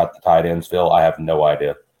question about the tight ends, Phil, I have no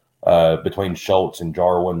idea. Between Schultz and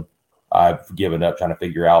Jarwin, I've given up trying to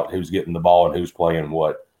figure out who's getting the ball and who's playing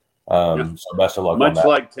what. So best of luck. Much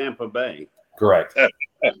like Tampa Bay. Correct.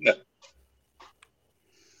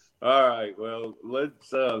 All right. Well,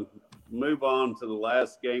 let's move on to the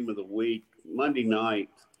last game of the week. Monday night,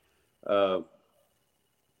 the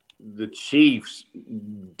Chiefs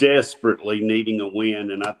desperately needing a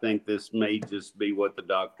win, and I think this may just be what the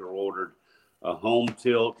doctor ordered, a home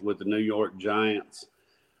tilt with the New York Giants.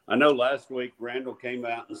 I know last week Randall came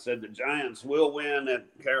out and said the Giants will win at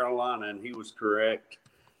Carolina, and he was correct.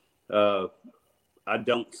 I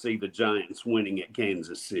don't see the Giants winning at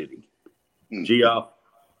Kansas City. Geoff?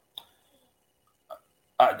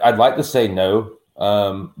 I'd like to say no,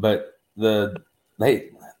 but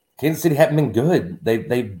Kansas City haven't been good.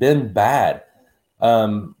 They've been bad.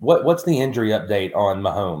 What's the injury update on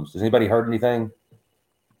Mahomes? Has anybody heard anything?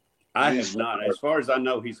 I have not. As far as I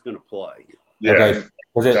know, he's going to play. Yeah.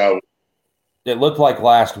 Okay. It looked like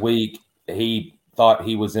last week he thought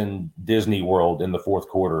he was in Disney World in the fourth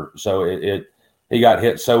quarter. So he got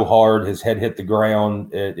hit so hard, his head hit the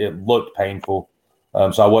ground. It looked painful.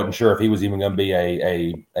 So I wasn't sure if he was even going to be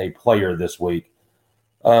a player this week.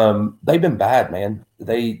 They've been bad, man.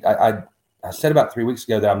 I said about 3 weeks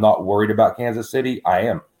ago that I'm not worried about Kansas City. I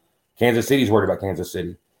am. Kansas City's worried about Kansas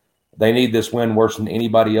City. They need this win worse than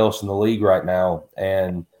anybody else in the league right now.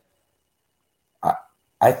 And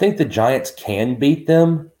I think the Giants can beat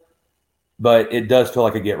them, but it does feel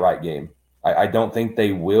like a get-right game. I don't think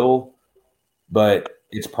they will, but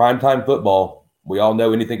it's primetime football. We all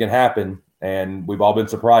know anything can happen, and we've all been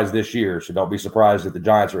surprised this year, so don't be surprised if the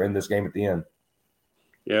Giants are in this game at the end.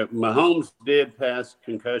 Yeah, Mahomes did pass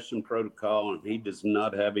concussion protocol, and he does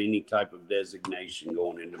not have any type of designation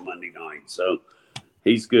going into Monday night, so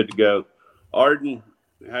he's good to go. Arden,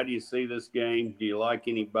 how do you see this game? Do you like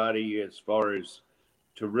anybody as far as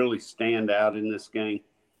to really stand out in this game?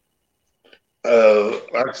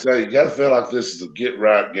 Like I say, you got to feel like this is a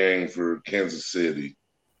get-right game for Kansas City.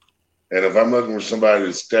 And if I'm looking for somebody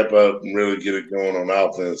to step up and really get it going on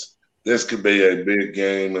offense, this could be a big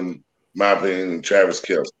game, in my opinion, in Travis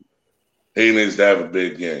Kelce. He needs to have a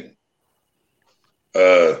big game.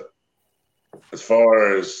 As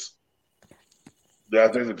far as I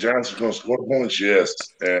think the Giants are going to score points, yes.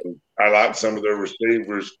 And I like some of their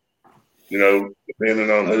receivers, depending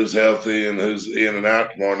on who's healthy and who's in and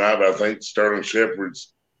out tomorrow night. But I think Sterling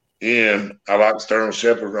Shepard's in. I like Sterling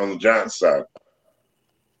Shepard on the Giants side.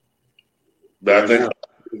 But I think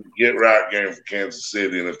it's a get-right game for Kansas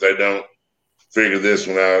City. And if they don't figure this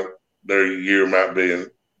one out, their year might be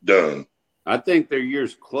done. I think their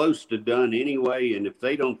year's close to done anyway, and if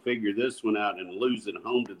they don't figure this one out and lose at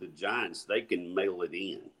home to the Giants, they can mail it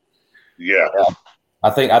in. Yeah. I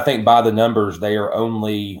think by the numbers, they are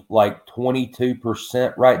only like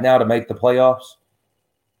 22% right now to make the playoffs,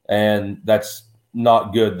 and that's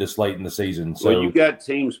not good this late in the season. So well, you got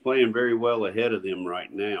teams playing very well ahead of them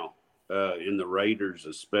right now, in the Raiders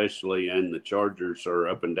especially, and the Chargers are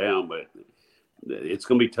up and down, but it's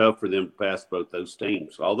going to be tough for them to pass both those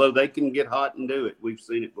teams. Although they can get hot and do it, we've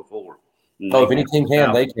seen it before. if any team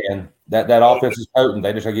can, they can. That offense is potent.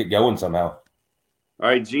 They just got to get going somehow. All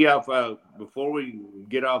right, Geoff, before we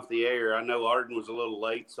get off the air, I know Arden was a little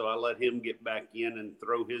late, so I let him get back in and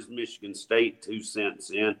throw his Michigan State 2 cents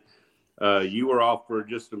in. You were off for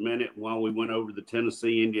just a minute while we went over the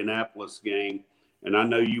Tennessee-Indianapolis game, and I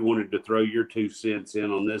know you wanted to throw your 2 cents in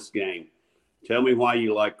on this game. Tell me why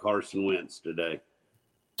you like Carson Wentz today.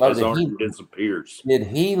 As Arden disappears. Did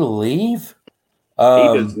he leave? He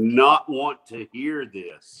does not want to hear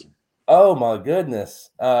this. Oh, my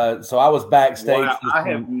goodness. So I was backstage. Wow, I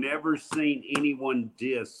have never seen anyone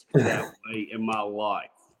diss that way in my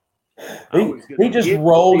life. He just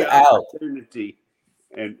rolled out.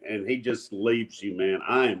 And he just leaves you, man.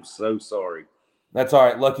 I am so sorry. That's all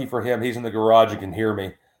right. Lucky for him, he's in the garage and can hear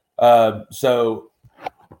me. So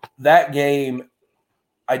that game,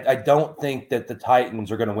 I don't think that the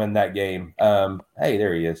Titans are going to win that game. Hey,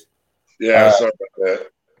 there he is. Yeah, sorry about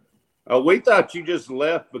that. We thought you just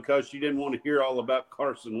left because you didn't want to hear all about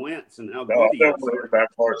Carson Wentz and how good he is. I don't want to about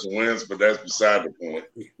Carson Wentz, but that's beside the point.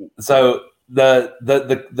 So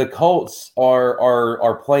the Colts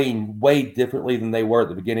are playing way differently than they were at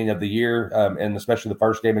the beginning of the year, and especially the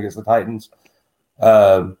first game against the Titans.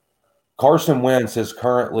 Carson Wentz is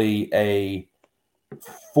currently a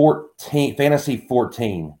fantasy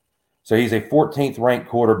 14. So he's a 14th ranked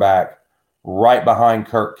quarterback right behind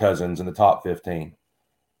Kirk Cousins in the top 15.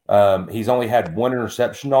 He's only had 1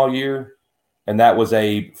 interception all year, and that was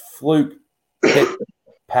a fluke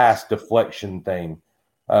pass deflection thing.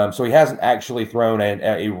 So he hasn't actually thrown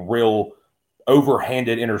a real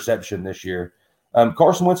overhanded interception this year.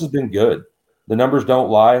 Carson Wentz has been good. The numbers don't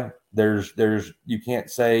lie. There's you can't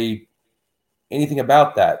say anything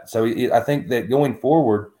about that. So I think that going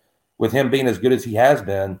forward, with him being as good as he has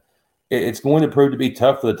been, it's going to prove to be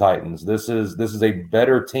tough for the Titans. This is a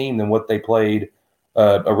better team than what they played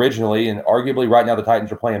originally, and arguably right now the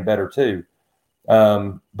Titans are playing better too.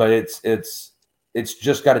 But it's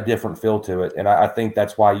just got a different feel to it, and I think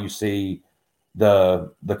that's why you see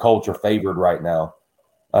the Colts are favored right now.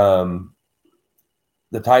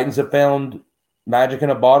 The Titans have found magic in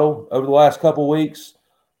a bottle over the last couple weeks.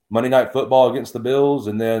 Monday Night Football against the Bills,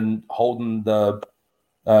 and then holding the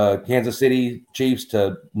Kansas City Chiefs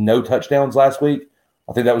to no touchdowns last week.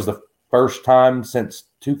 I think that was the first time since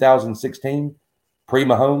 2016,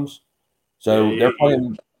 pre-Mahomes. So they're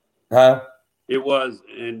playing It was,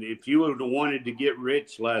 and if you would have wanted to get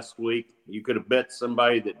rich last week, you could have bet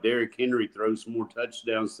somebody that Derrick Henry throws more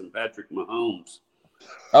touchdowns than Patrick Mahomes.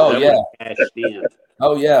 Oh, yeah. Cashed in.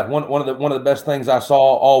 Oh, yeah. One of the best things I saw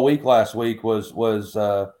all week last week was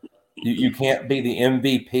you can't be the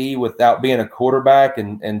MVP without being a quarterback,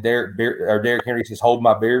 and Derrick Henry says, "Hold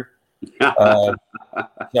my beer."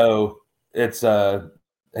 So it's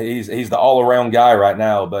he's the all around guy right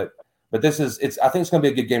now. But this is I think it's going to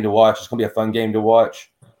be a good game to watch. It's going to be a fun game to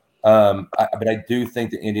watch. But I do think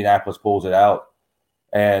that Indianapolis pulls it out.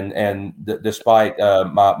 And despite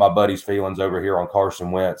my buddy's feelings over here on Carson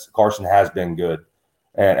Wentz, Carson has been good.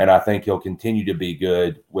 And I think he'll continue to be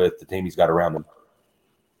good with the team he's got around him.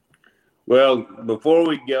 Well, before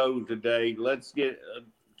we go today, let's get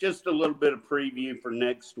just a little bit of preview for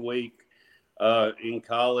next week in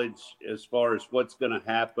college as far as what's going to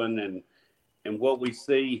happen and what we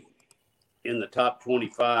see in the top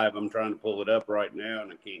 25. I'm trying to pull it up right now,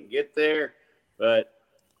 and I can't get there. But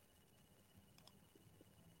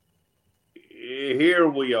here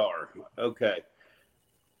we are. Okay.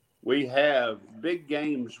 We have big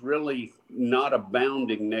games really not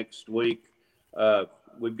abounding next week.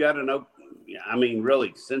 We've got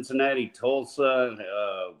really Cincinnati,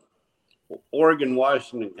 Tulsa, Oregon,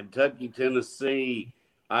 Washington, Kentucky, Tennessee,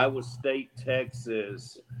 Iowa State,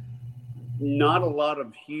 Texas. Not a lot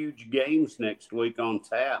of huge games next week on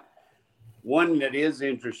tap. One that is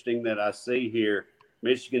interesting that I see here,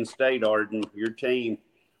 Michigan State, Arden, your team,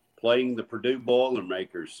 playing the Purdue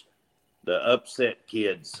Boilermakers, the upset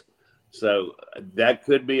kids. So that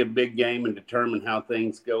could be a big game and determine how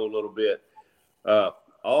things go a little bit.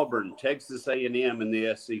 Auburn, Texas A&M in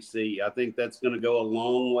the SEC. I think that's going to go a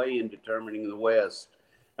long way in determining the West.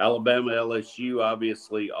 Alabama LSU,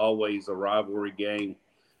 obviously, always a rivalry game.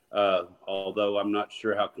 Although I'm not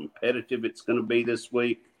sure how competitive it's going to be this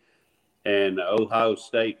week. And Ohio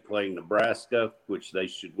State playing Nebraska, which they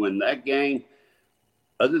should win that game.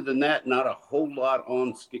 Other than that, not a whole lot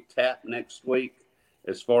on tap next week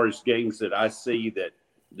as far as games that I see that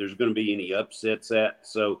there's going to be any upsets at.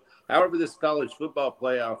 So, however this college football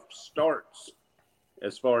playoff starts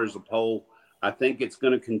as far as a poll, I think it's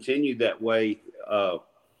going to continue that way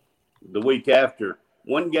the week after.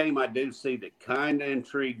 One game I do see that kind of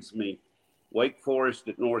intrigues me, Wake Forest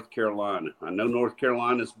at North Carolina. I know North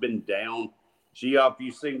Carolina's been down. Geoff,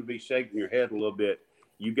 you seem to be shaking your head a little bit.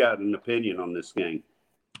 You got an opinion on this game?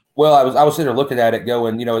 Well, I was sitting there looking at it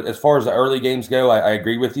going, as far as the early games go, I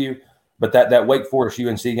agree with you. But that Wake Forest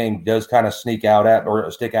UNC game does kind of stick out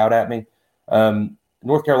at me.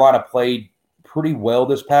 North Carolina played pretty well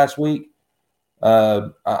this past week.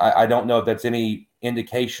 I don't know if that's any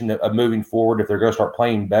indication of moving forward, if they're going to start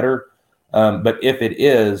playing better. But if it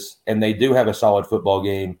is, and they do have a solid football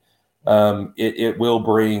game, it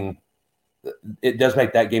does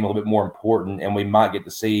make that game a little bit more important, and we might get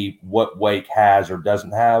to see what Wake has or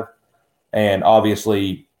doesn't have. And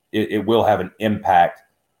obviously, it will have an impact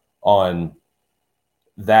on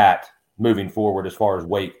that moving forward as far as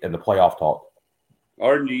Wake and the playoff talk.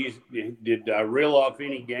 Arden, did I reel off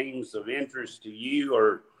any games of interest to you,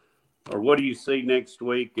 or what do you see next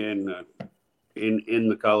week in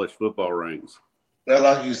the college football ranks? Well,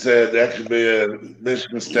 like you said, that could be a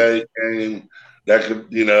Michigan State game. That could,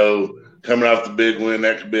 coming off the big win,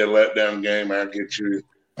 that could be a letdown game. I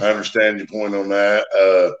understand your point on that.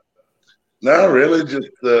 No, really, just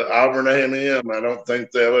the Auburn A&M. I don't think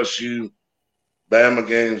the LSU Bama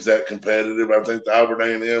game's that competitive. I think the Auburn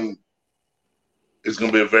A&M is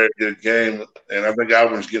going to be a very good game, and I think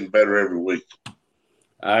Auburn's getting better every week.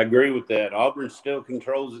 I agree with that. Auburn still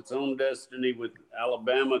controls its own destiny with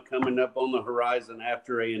Alabama coming up on the horizon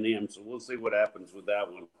after A&M, so we'll see what happens with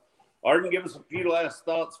that one. Arden, give us a few last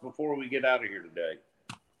thoughts before we get out of here today.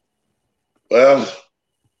 Well, a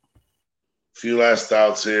few last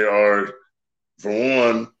thoughts here are, for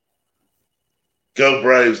one, go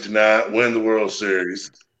Braves tonight, win the World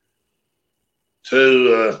Series.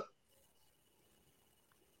 Two,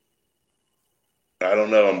 I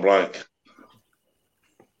don't know, I'm blank.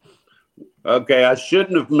 Okay, I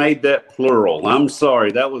shouldn't have made that plural. I'm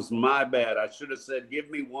sorry. That was my bad. I should have said, give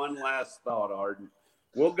me one last thought, Arden.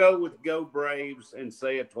 We'll go with go Braves and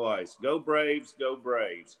say it twice. Go Braves, go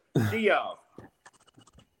Braves. Geoff,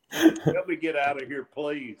 help me get out of here,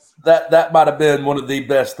 please. That might have been one of the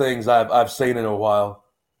best things I've seen in a while.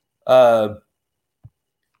 So,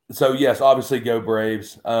 yes, obviously go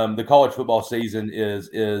Braves. The college football season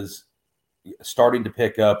is starting to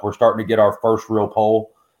pick up. We're starting to get our first real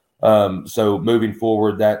poll. So moving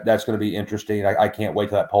forward, that's going to be interesting. I can't wait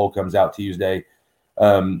till that poll comes out Tuesday.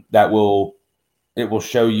 It will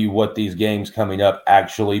show you what these games coming up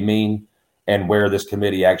actually mean and where this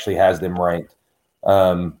committee actually has them ranked.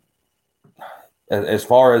 As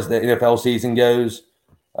far as the NFL season goes,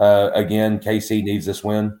 again, KC needs this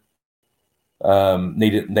win.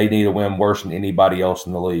 They need a win worse than anybody else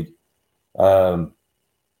in the league.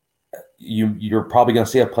 You're probably going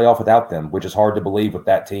to see a playoff without them, which is hard to believe with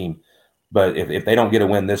that team. But if they don't get a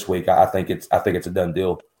win this week, I think it's a done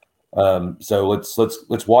deal. So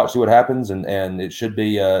let's watch, see what happens, and it should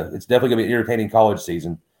be it's definitely going to be an entertaining college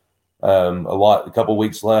season. A couple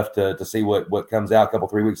weeks left to see what comes out.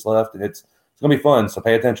 3 weeks left, and it's going to be fun. So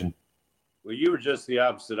pay attention. Well, you were just the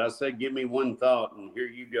opposite. I said, give me one thought, and here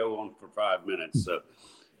you go on for 5 minutes. So.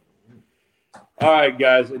 All right,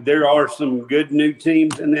 guys, there are some good new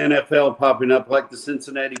teams in the NFL popping up, like the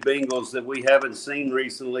Cincinnati Bengals that we haven't seen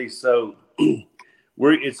recently. So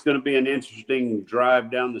it's going to be an interesting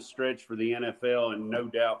drive down the stretch for the NFL and no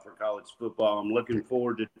doubt for college football. I'm looking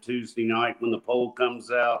forward to Tuesday night when the poll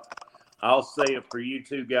comes out. I'll say it for you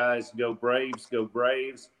two guys. Go Braves, go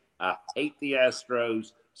Braves. I hate the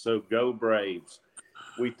Astros, so go Braves.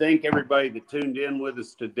 We thank everybody that tuned in with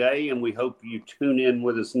us today, and we hope you tune in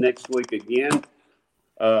with us next week again.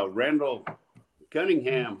 Randall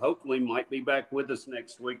Cunningham hopefully might be back with us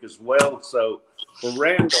next week as well. So for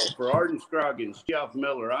Randall, for Arden Scroggins, Geoff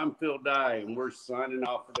Miller, I'm Phil Dye, and we're signing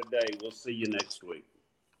off for today. We'll see you next week.